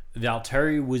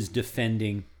Valtteri was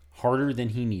defending harder than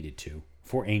he needed to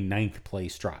for a 9th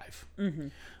place drive. Mm-hmm.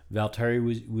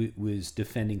 Valtteri was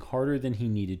defending harder than he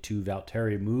needed to.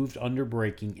 Valtteri moved under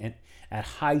braking at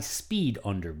high speed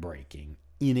under braking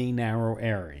in a narrow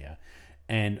area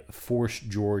and forced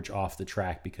George off the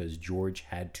track because George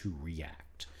had to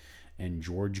react. And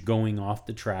George going off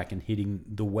the track and hitting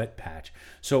the wet patch.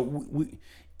 So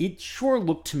it sure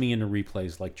looked to me in the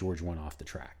replays like George went off the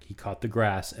track. He caught the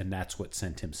grass, and that's what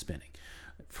sent him spinning.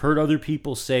 I've heard other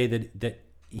people say that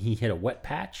he hit a wet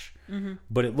patch, mm-hmm.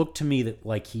 but it looked to me that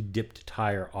like he dipped a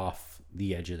tire off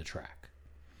the edge of the track.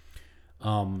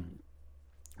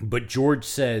 But George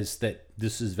says that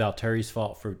this is Valtteri's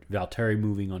fault for Valtteri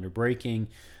moving under braking.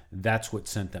 That's what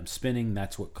sent them spinning.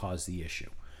 That's what caused the issue.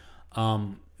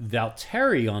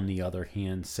 Valtteri, on the other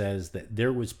hand, says that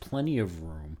there was plenty of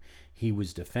room. He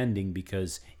was defending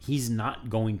because he's not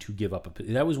going to give up.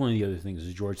 That was one of the other things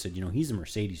that George said, he's a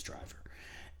Mercedes driver.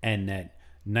 And that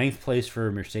 9th place for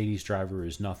a Mercedes driver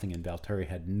is nothing. And Valtteri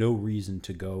had no reason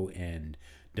to go and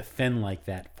defend like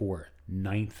that for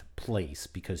 9th place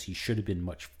because he should have been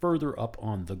much further up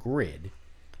on the grid.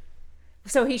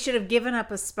 So he should have given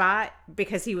up a spot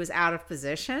because he was out of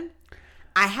position?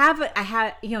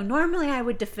 Normally I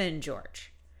would defend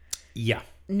George. Yeah.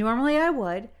 Normally I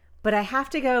would, but I have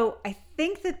to go, I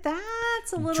think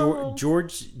that's a little...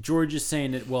 George is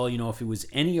saying that, if it was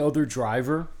any other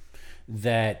driver,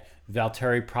 that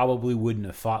Valtteri probably wouldn't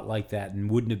have fought like that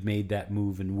and wouldn't have made that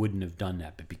move and wouldn't have done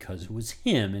that. But because it was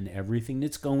him and everything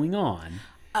that's going on,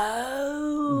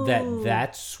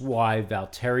 that's why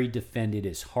Valtteri defended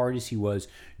as hard as he was.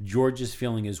 George's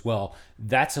feeling as well,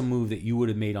 that's a move that you would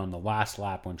have made on the last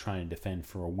lap when trying to defend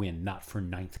for a win, not for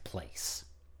 9th place,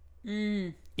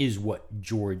 is what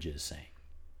George is saying.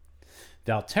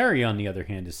 Valtteri, on the other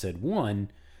hand, has said, one,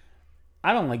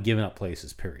 I don't like giving up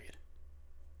places, period.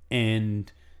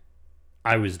 And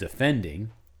I was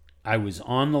defending, I was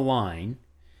on the line,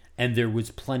 and there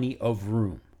was plenty of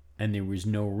room, and there was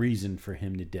no reason for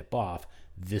him to dip off.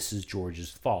 This is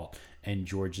George's fault. And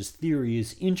George's theory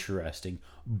is interesting,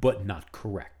 but not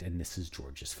correct, and this is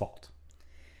George's fault.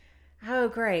 Oh,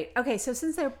 great. Okay, so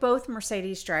since they're both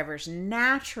Mercedes drivers,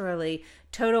 naturally,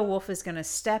 Toto Wolff is going to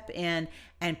step in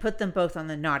and put them both on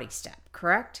the naughty step,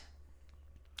 correct?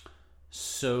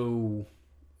 So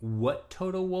what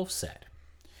Toto Wolff said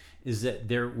is that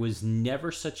there was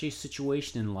never such a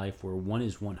situation in life where one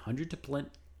is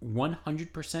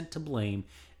 100% to blame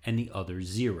and the other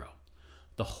 0.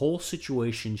 The whole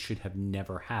situation should have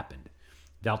never happened.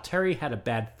 Valtteri had a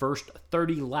bad first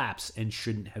 30 laps and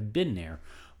shouldn't have been there,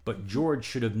 but George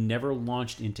should have never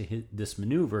launched into this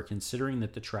maneuver considering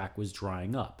that the track was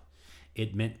drying up.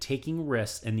 It meant taking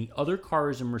risks, and the other car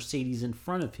is a Mercedes in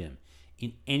front of him.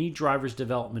 In any driver's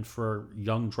development for a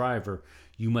young driver,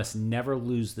 you must never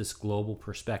lose this global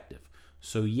perspective.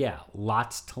 So yeah,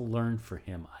 lots to learn for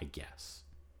him, I guess.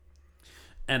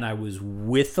 And I was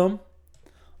with him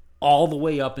all the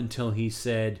way up until he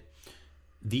said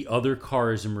the other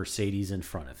car is a Mercedes in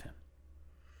front of him.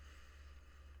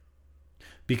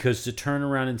 Because to turn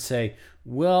around and say,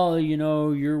 well, you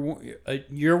know,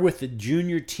 you're with the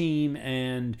junior team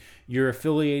and you're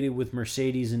affiliated with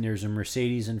Mercedes and there's a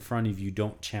Mercedes in front of you,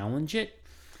 don't challenge it.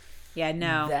 Yeah,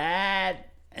 no.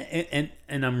 And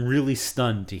I'm really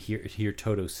stunned to hear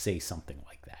Toto say something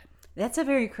like that. That's a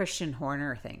very Christian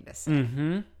Horner thing to say.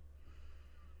 Mm-hmm.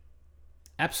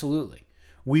 Absolutely.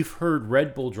 We've heard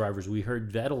Red Bull drivers, we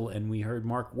heard Vettel, and we heard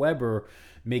Mark Webber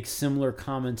make similar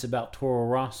comments about Toro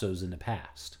Rossos in the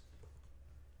past.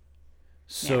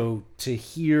 So to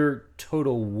hear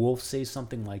Toto Wolff say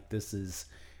something like this is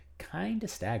kind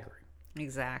of staggering.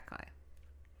 Exactly.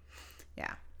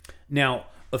 Yeah. Now,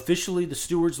 officially, the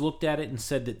stewards looked at it and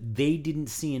said that they didn't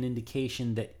see an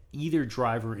indication that either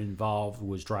driver involved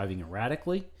was driving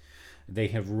erratically. They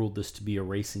have ruled this to be a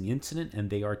racing incident,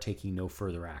 and they are taking no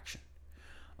further action.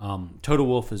 Toto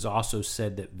Wolff has also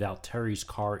said that Valtteri's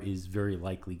car is very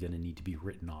likely going to need to be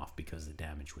written off because the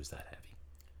damage was that heavy.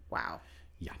 Wow.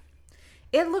 Yeah.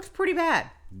 It looked pretty bad.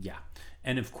 Yeah.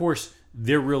 And of course,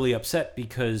 they're really upset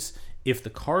because if the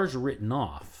car's written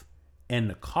off and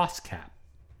the cost cap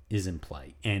is in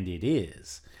play, and it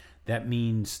is, that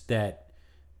means that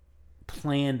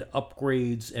planned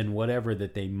upgrades and whatever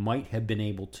that they might have been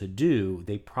able to do,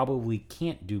 they probably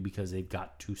can't do because they've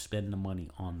got to spend the money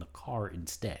on the car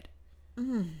instead.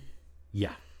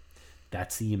 Yeah.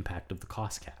 That's the impact of the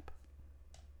cost cap.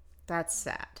 That's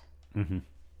sad. Mm-hmm.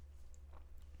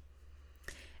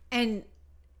 And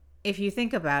if you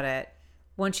think about it,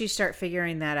 once you start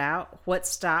figuring that out, what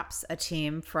stops a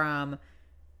team from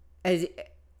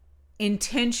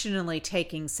intentionally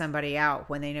taking somebody out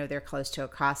when they know they're close to a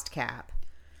cost cap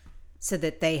so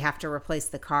that they have to replace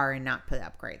the car and not put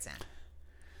upgrades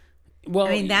in? Well,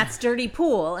 I mean, that's dirty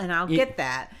pool, and I'll get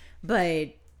that, but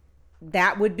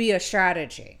that would be a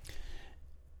strategy.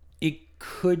 It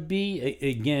could be.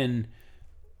 Again,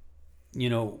 you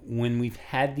know, when we've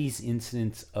had these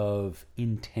incidents of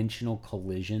intentional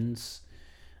collisions,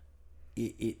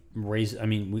 it raises. I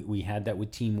mean, we had that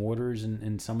with team orders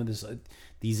and some of this,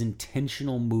 these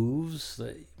intentional moves.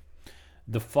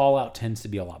 The fallout tends to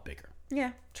be a lot bigger.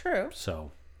 Yeah, true.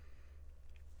 So,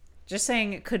 just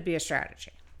saying, it could be a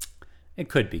strategy. It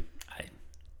could be.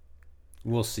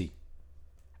 We'll see.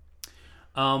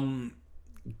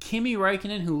 Kimi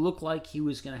Raikkonen, who looked like he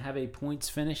was going to have a points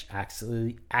finish,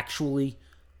 actually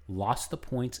lost the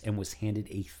points and was handed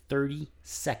a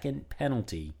 30-second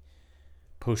penalty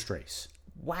post-race.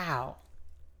 Wow.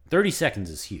 30 seconds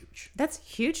is huge. That's a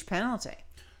huge penalty.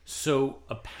 So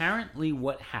apparently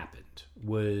what happened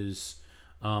was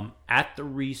at the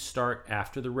restart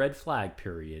after the red flag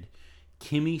period,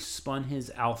 Kimi spun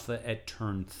his Alpha at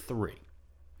turn 3.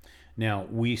 Now,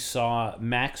 we saw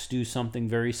Max do something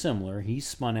very similar. He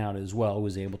spun out as well,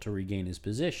 was able to regain his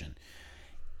position.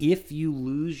 If you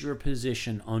lose your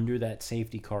position under that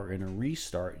safety car in a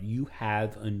restart, you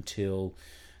have until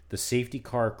the safety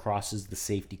car crosses the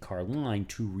safety car line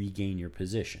to regain your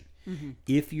position. Mm-hmm.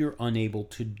 If you're unable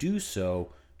to do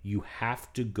so, you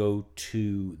have to go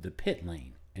to the pit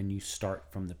lane and you start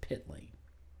from the pit lane.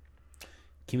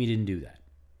 Kimi didn't do that.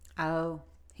 Oh,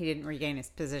 he didn't regain his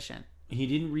position. He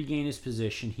didn't regain his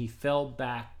position. He fell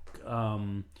back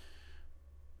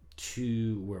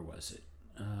to, where was it?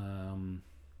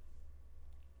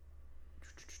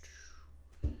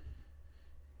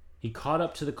 He caught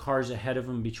up to the cars ahead of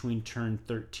him between turn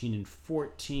 13 and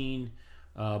 14,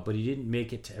 but he didn't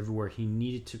make it to everywhere he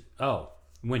needed to.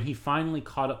 When he finally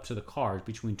caught up to the cars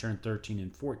between turn 13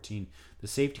 and 14, the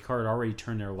safety car had already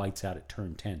turned their lights out at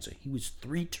turn 10. So he was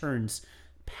 3 turns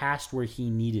past where he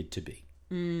needed to be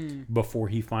before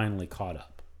he finally caught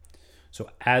up. So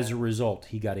as a result,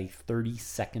 he got a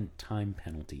 30-second time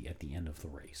penalty at the end of the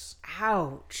race.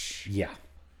 Ouch. Yeah.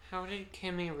 How did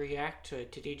Kimi react to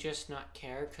it? Did he just not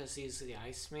care because he's the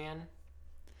Iceman?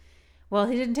 Well,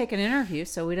 he didn't take an interview,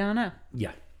 so we don't know.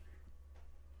 Yeah.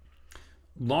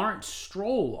 Lawrence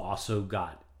Stroll also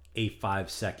got a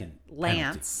 5-second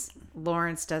Lance. penalty.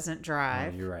 Lawrence doesn't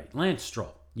drive. Oh, you're right. Lance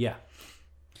Stroll. Yeah.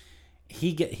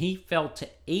 He fell to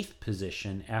 8th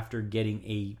position after getting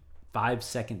a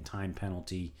 5-second time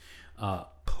penalty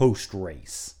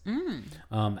post-race.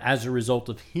 As a result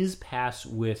of his pass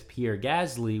with Pierre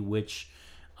Gasly, which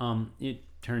it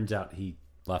turns out he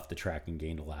left the track and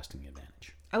gained a lasting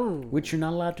advantage. Oh. Which you're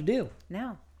not allowed to do.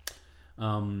 No.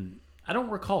 I don't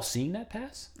recall seeing that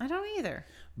pass. I don't either.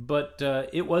 But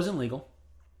it wasn't legal.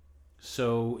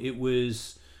 So it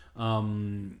was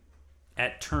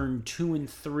at turn 2 and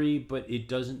 3, but it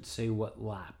doesn't say what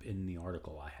lap in the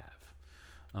article I have.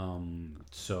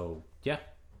 So, yeah.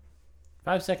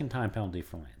 5-second time penalty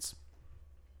for Lance.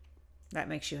 That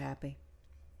makes you happy.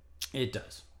 It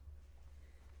does.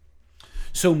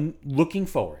 So, looking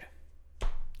forward,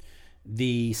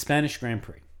 the Spanish Grand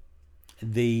Prix,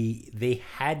 they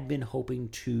had been hoping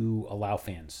to allow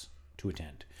fans to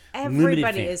attend.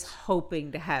 Everybody is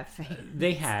hoping to have fans.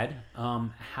 They had.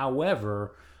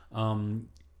 However,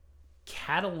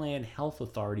 Catalan health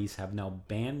authorities have now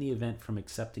banned the event from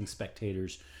accepting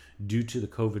spectators due to the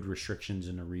COVID restrictions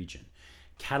in the region.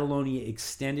 Catalonia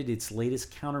extended its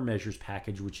latest countermeasures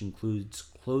package, which includes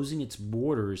closing its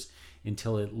borders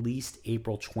until at least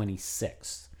April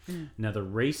 26th. Now, the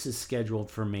race is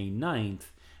scheduled for May 9th.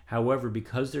 However,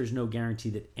 because there's no guarantee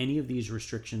that any of these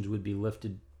restrictions would be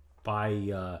lifted by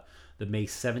the May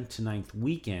 7th to 9th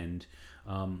weekend,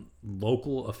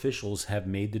 local officials have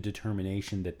made the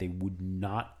determination that they would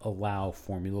not allow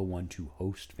Formula One to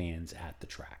host fans at the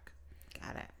track.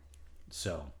 Got it.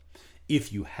 So,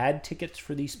 if you had tickets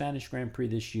for the Spanish Grand Prix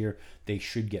this year, they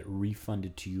should get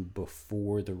refunded to you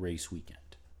before the race weekend.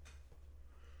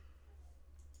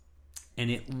 And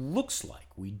it looks like,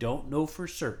 we don't know for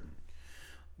certain,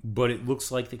 but it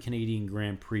looks like the Canadian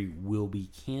Grand Prix will be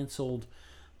canceled.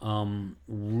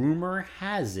 Rumor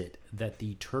has it that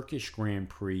the Turkish Grand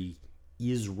Prix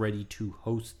is ready to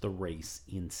host the race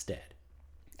instead.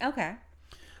 Okay.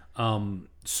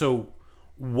 So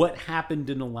what happened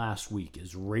in the last week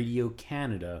is Radio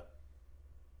Canada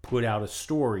put out a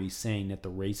story saying that the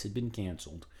race had been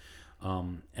canceled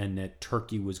and that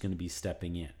Turkey was going to be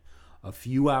stepping in. A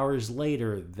few hours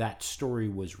later, that story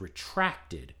was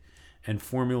retracted, and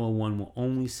Formula One will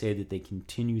only say that they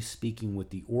continue speaking with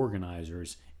the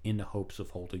organizers in the hopes of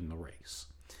holding the race.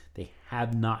 They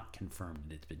have not confirmed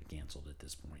that it's been canceled at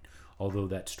this point, although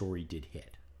that story did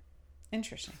hit.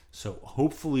 Interesting. So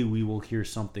hopefully we will hear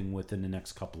something within the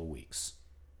next couple of weeks.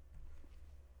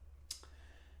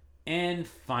 And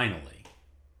finally,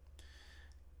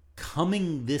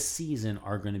 coming this season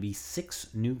are going to be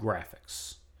 6 new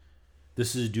graphics.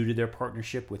 This is due to their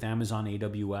partnership with Amazon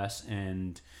AWS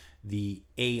and the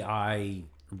AI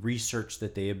research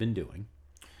that they have been doing.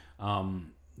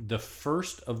 The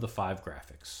first of the 5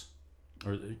 graphics,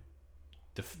 or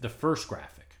the first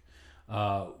graphic,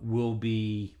 will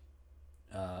be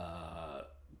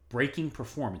braking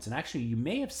performance. And actually, you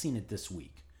may have seen it this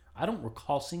week. I don't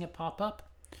recall seeing it pop up.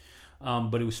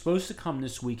 But it was supposed to come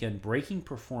this weekend, braking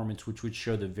performance, which would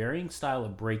show the varying style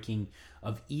of braking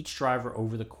of each driver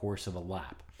over the course of a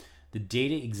lap. The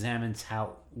data examines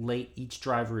how late each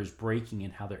driver is braking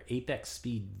and how their apex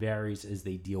speed varies as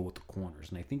they deal with the corners.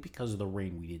 And I think because of the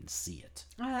rain, we didn't see it.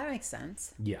 Oh, that makes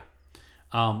sense. Yeah.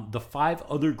 The 5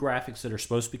 other graphics that are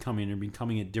supposed to be coming are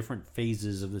coming at different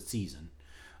phases of the season.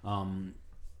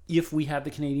 If we have the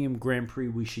Canadian Grand Prix,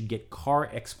 we should get car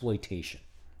exploitation.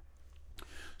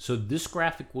 So this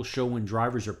graphic will show when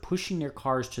drivers are pushing their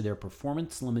cars to their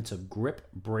performance limits of grip,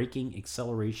 braking,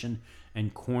 acceleration,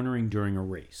 and cornering during a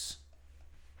race.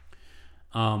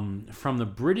 From the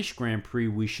British Grand Prix,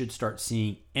 we should start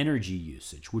seeing energy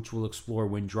usage, which will explore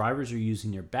when drivers are using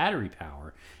their battery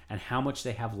power and how much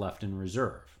they have left in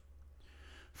reserve.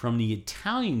 From the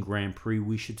Italian Grand Prix,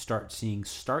 we should start seeing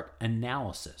start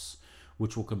analysis,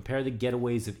 which will compare the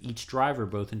getaways of each driver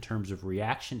both in terms of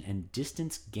reaction and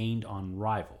distance gained on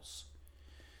rivals.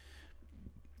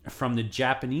 From the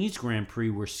Japanese Grand Prix,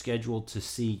 we're scheduled to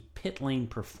see pit lane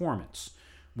performance,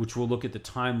 which will look at the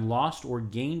time lost or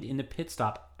gained in the pit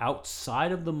stop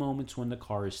outside of the moments when the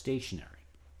car is stationary.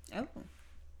 Oh.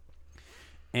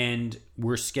 And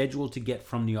we're scheduled to get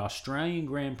from the Australian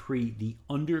Grand Prix the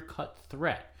undercut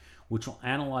threat, which will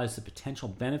analyze the potential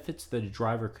benefits that a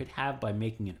driver could have by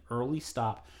making an early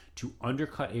stop to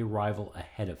undercut a rival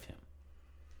ahead of him.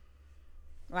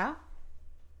 Wow.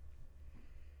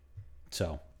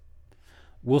 So,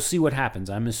 we'll see what happens.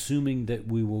 I'm assuming that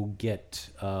we will get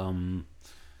our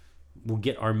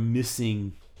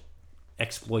missing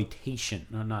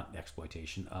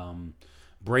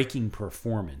braking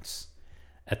performance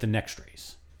at the next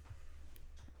race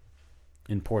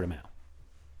in Portimao.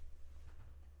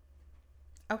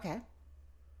 Okay.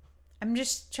 I'm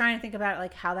just trying to think about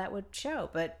like how that would show,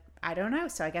 but I don't know.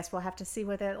 So I guess we'll have to see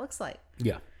what that looks like.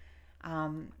 Yeah.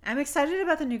 I'm excited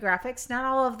about the new graphics. Not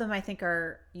all of them I think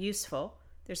are useful.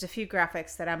 There's a few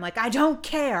graphics that I'm like, I don't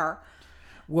care.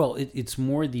 Well, it's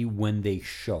more the when they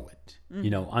show it. Mm-hmm.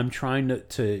 You know, I'm trying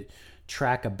to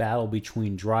track a battle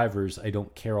between drivers. I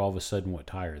don't care all of a sudden what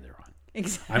tire they're on.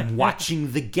 Exactly. I'm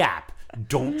watching the gap.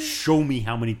 Don't show me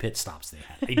how many pit stops they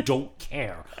had. I don't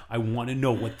care. I want to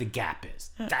know what the gap is.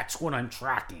 That's what I'm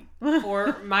tracking.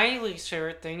 Or my least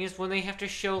favorite thing is when they have to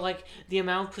show like the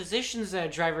amount of positions that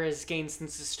a driver has gained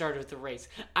since the start of the race.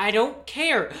 I don't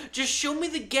care. Just show me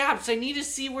the gaps. I need to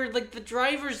see where like the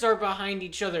drivers are behind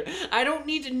each other. I don't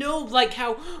need to know like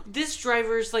how this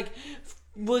driver's like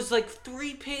was like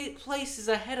 3 places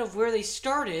ahead of where they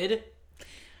started.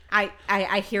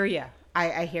 I hear you.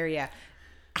 I hear you.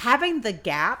 Having the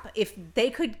gap, if they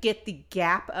could get the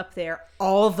gap up there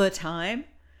all the time,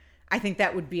 I think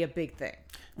that would be a big thing.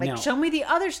 Like, now, show me the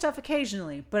other stuff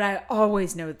occasionally, but I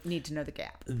always need to know the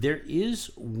gap. There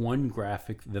is one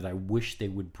graphic that I wish they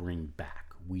would bring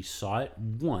back. We saw it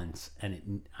once,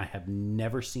 and I have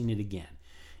never seen it again.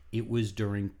 It was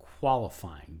during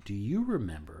qualifying. Do you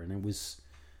remember? And it was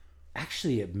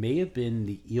actually, it may have been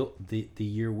the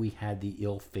year we had the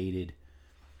ill-fated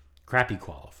crappy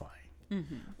qualifying.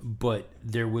 Mm-hmm. But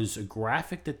there was a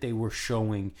graphic that they were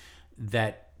showing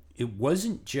that it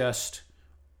wasn't just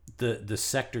the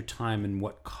sector time and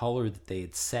what color that they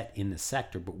had set in the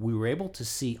sector, but we were able to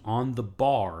see on the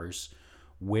bars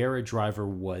where a driver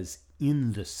was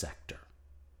in the sector.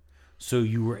 So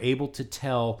you were able to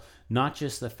tell not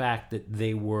just the fact that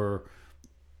they were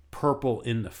purple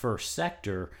in the first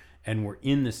sector and were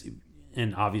in this,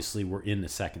 and obviously were in the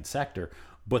second sector,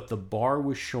 but the bar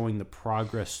was showing the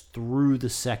progress through the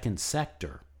second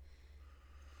sector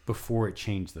before it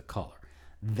changed the color.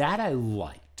 That I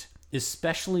liked,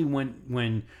 especially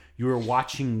when you were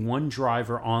watching one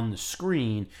driver on the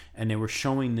screen and they were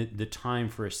showing the time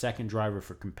for a second driver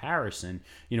for comparison.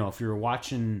 You know, if you were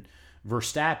watching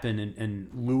Verstappen and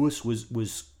Lewis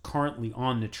was currently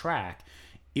on the track,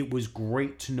 it was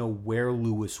great to know where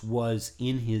Lewis was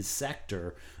in his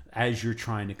sector as you're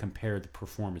trying to compare the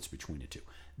performance between the two.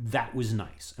 That was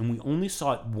nice. And we only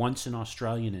saw it once in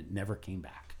Australia and it never came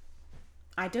back.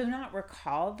 I do not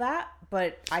recall that,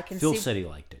 but I can Phil see... said he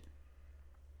liked it.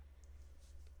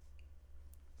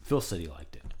 Phil said he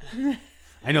liked it.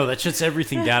 I know, that shuts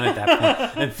everything down at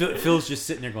that point. And Phil's just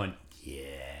sitting there going,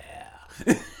 yeah.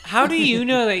 How do you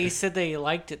know that he said that he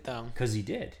liked it, though? Because he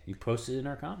did. He posted it in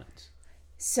our comments.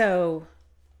 So,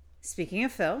 speaking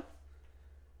of Phil,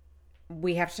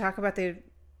 we have to talk about the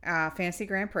Fantasy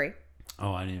Grand Prix.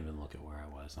 Oh, I didn't even look at where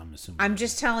I was. I'm assuming. I'm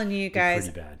just telling you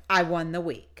guys, I won the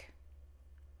week.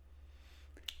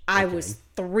 I was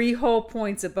 3 whole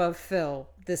points above Phil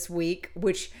this week,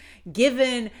 which,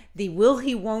 given the will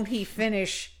he, won't he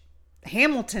finish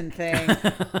Hamilton thing,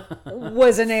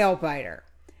 was a nail biter.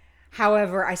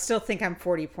 However, I still think I'm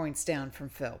 40 points down from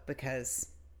Phil because,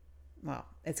 well,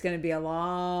 it's going to be a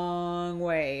long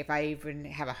way if I even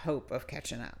have a hope of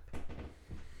catching up.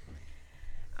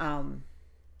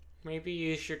 Maybe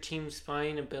use your team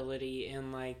spying ability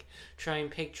and like try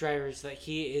and pick drivers that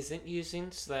he isn't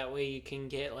using, so that way you can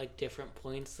get like different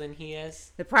points than he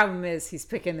is. The problem is he's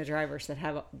picking the drivers that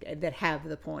have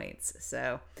the points.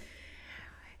 So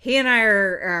he and I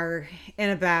are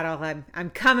in a battle. I'm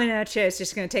coming at you. It's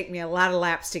just going to take me a lot of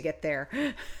laps to get there.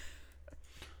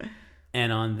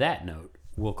 And on that note,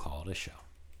 we'll call it a show.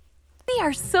 We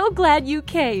are so glad you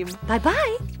came.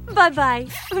 Bye-bye. Bye-bye.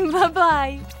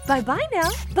 Bye-bye. Bye-bye now.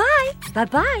 Bye.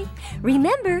 Bye-bye.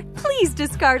 Remember, please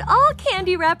discard all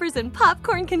candy wrappers and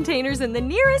popcorn containers in the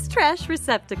nearest trash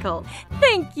receptacle.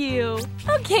 Thank you.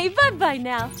 Okay, bye-bye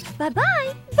now.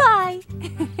 Bye-bye. Bye.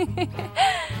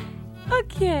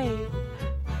 Okay.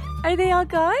 Are they all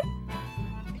gone?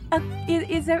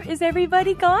 Is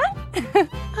everybody gone?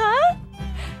 Huh?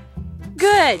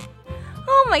 Good.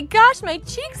 Oh my gosh, my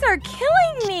cheeks are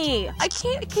killing me. I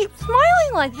can't keep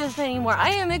smiling like this anymore.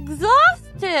 I am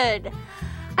exhausted.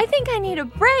 I think I need a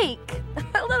break.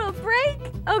 A little break?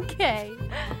 Okay.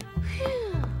 Phew.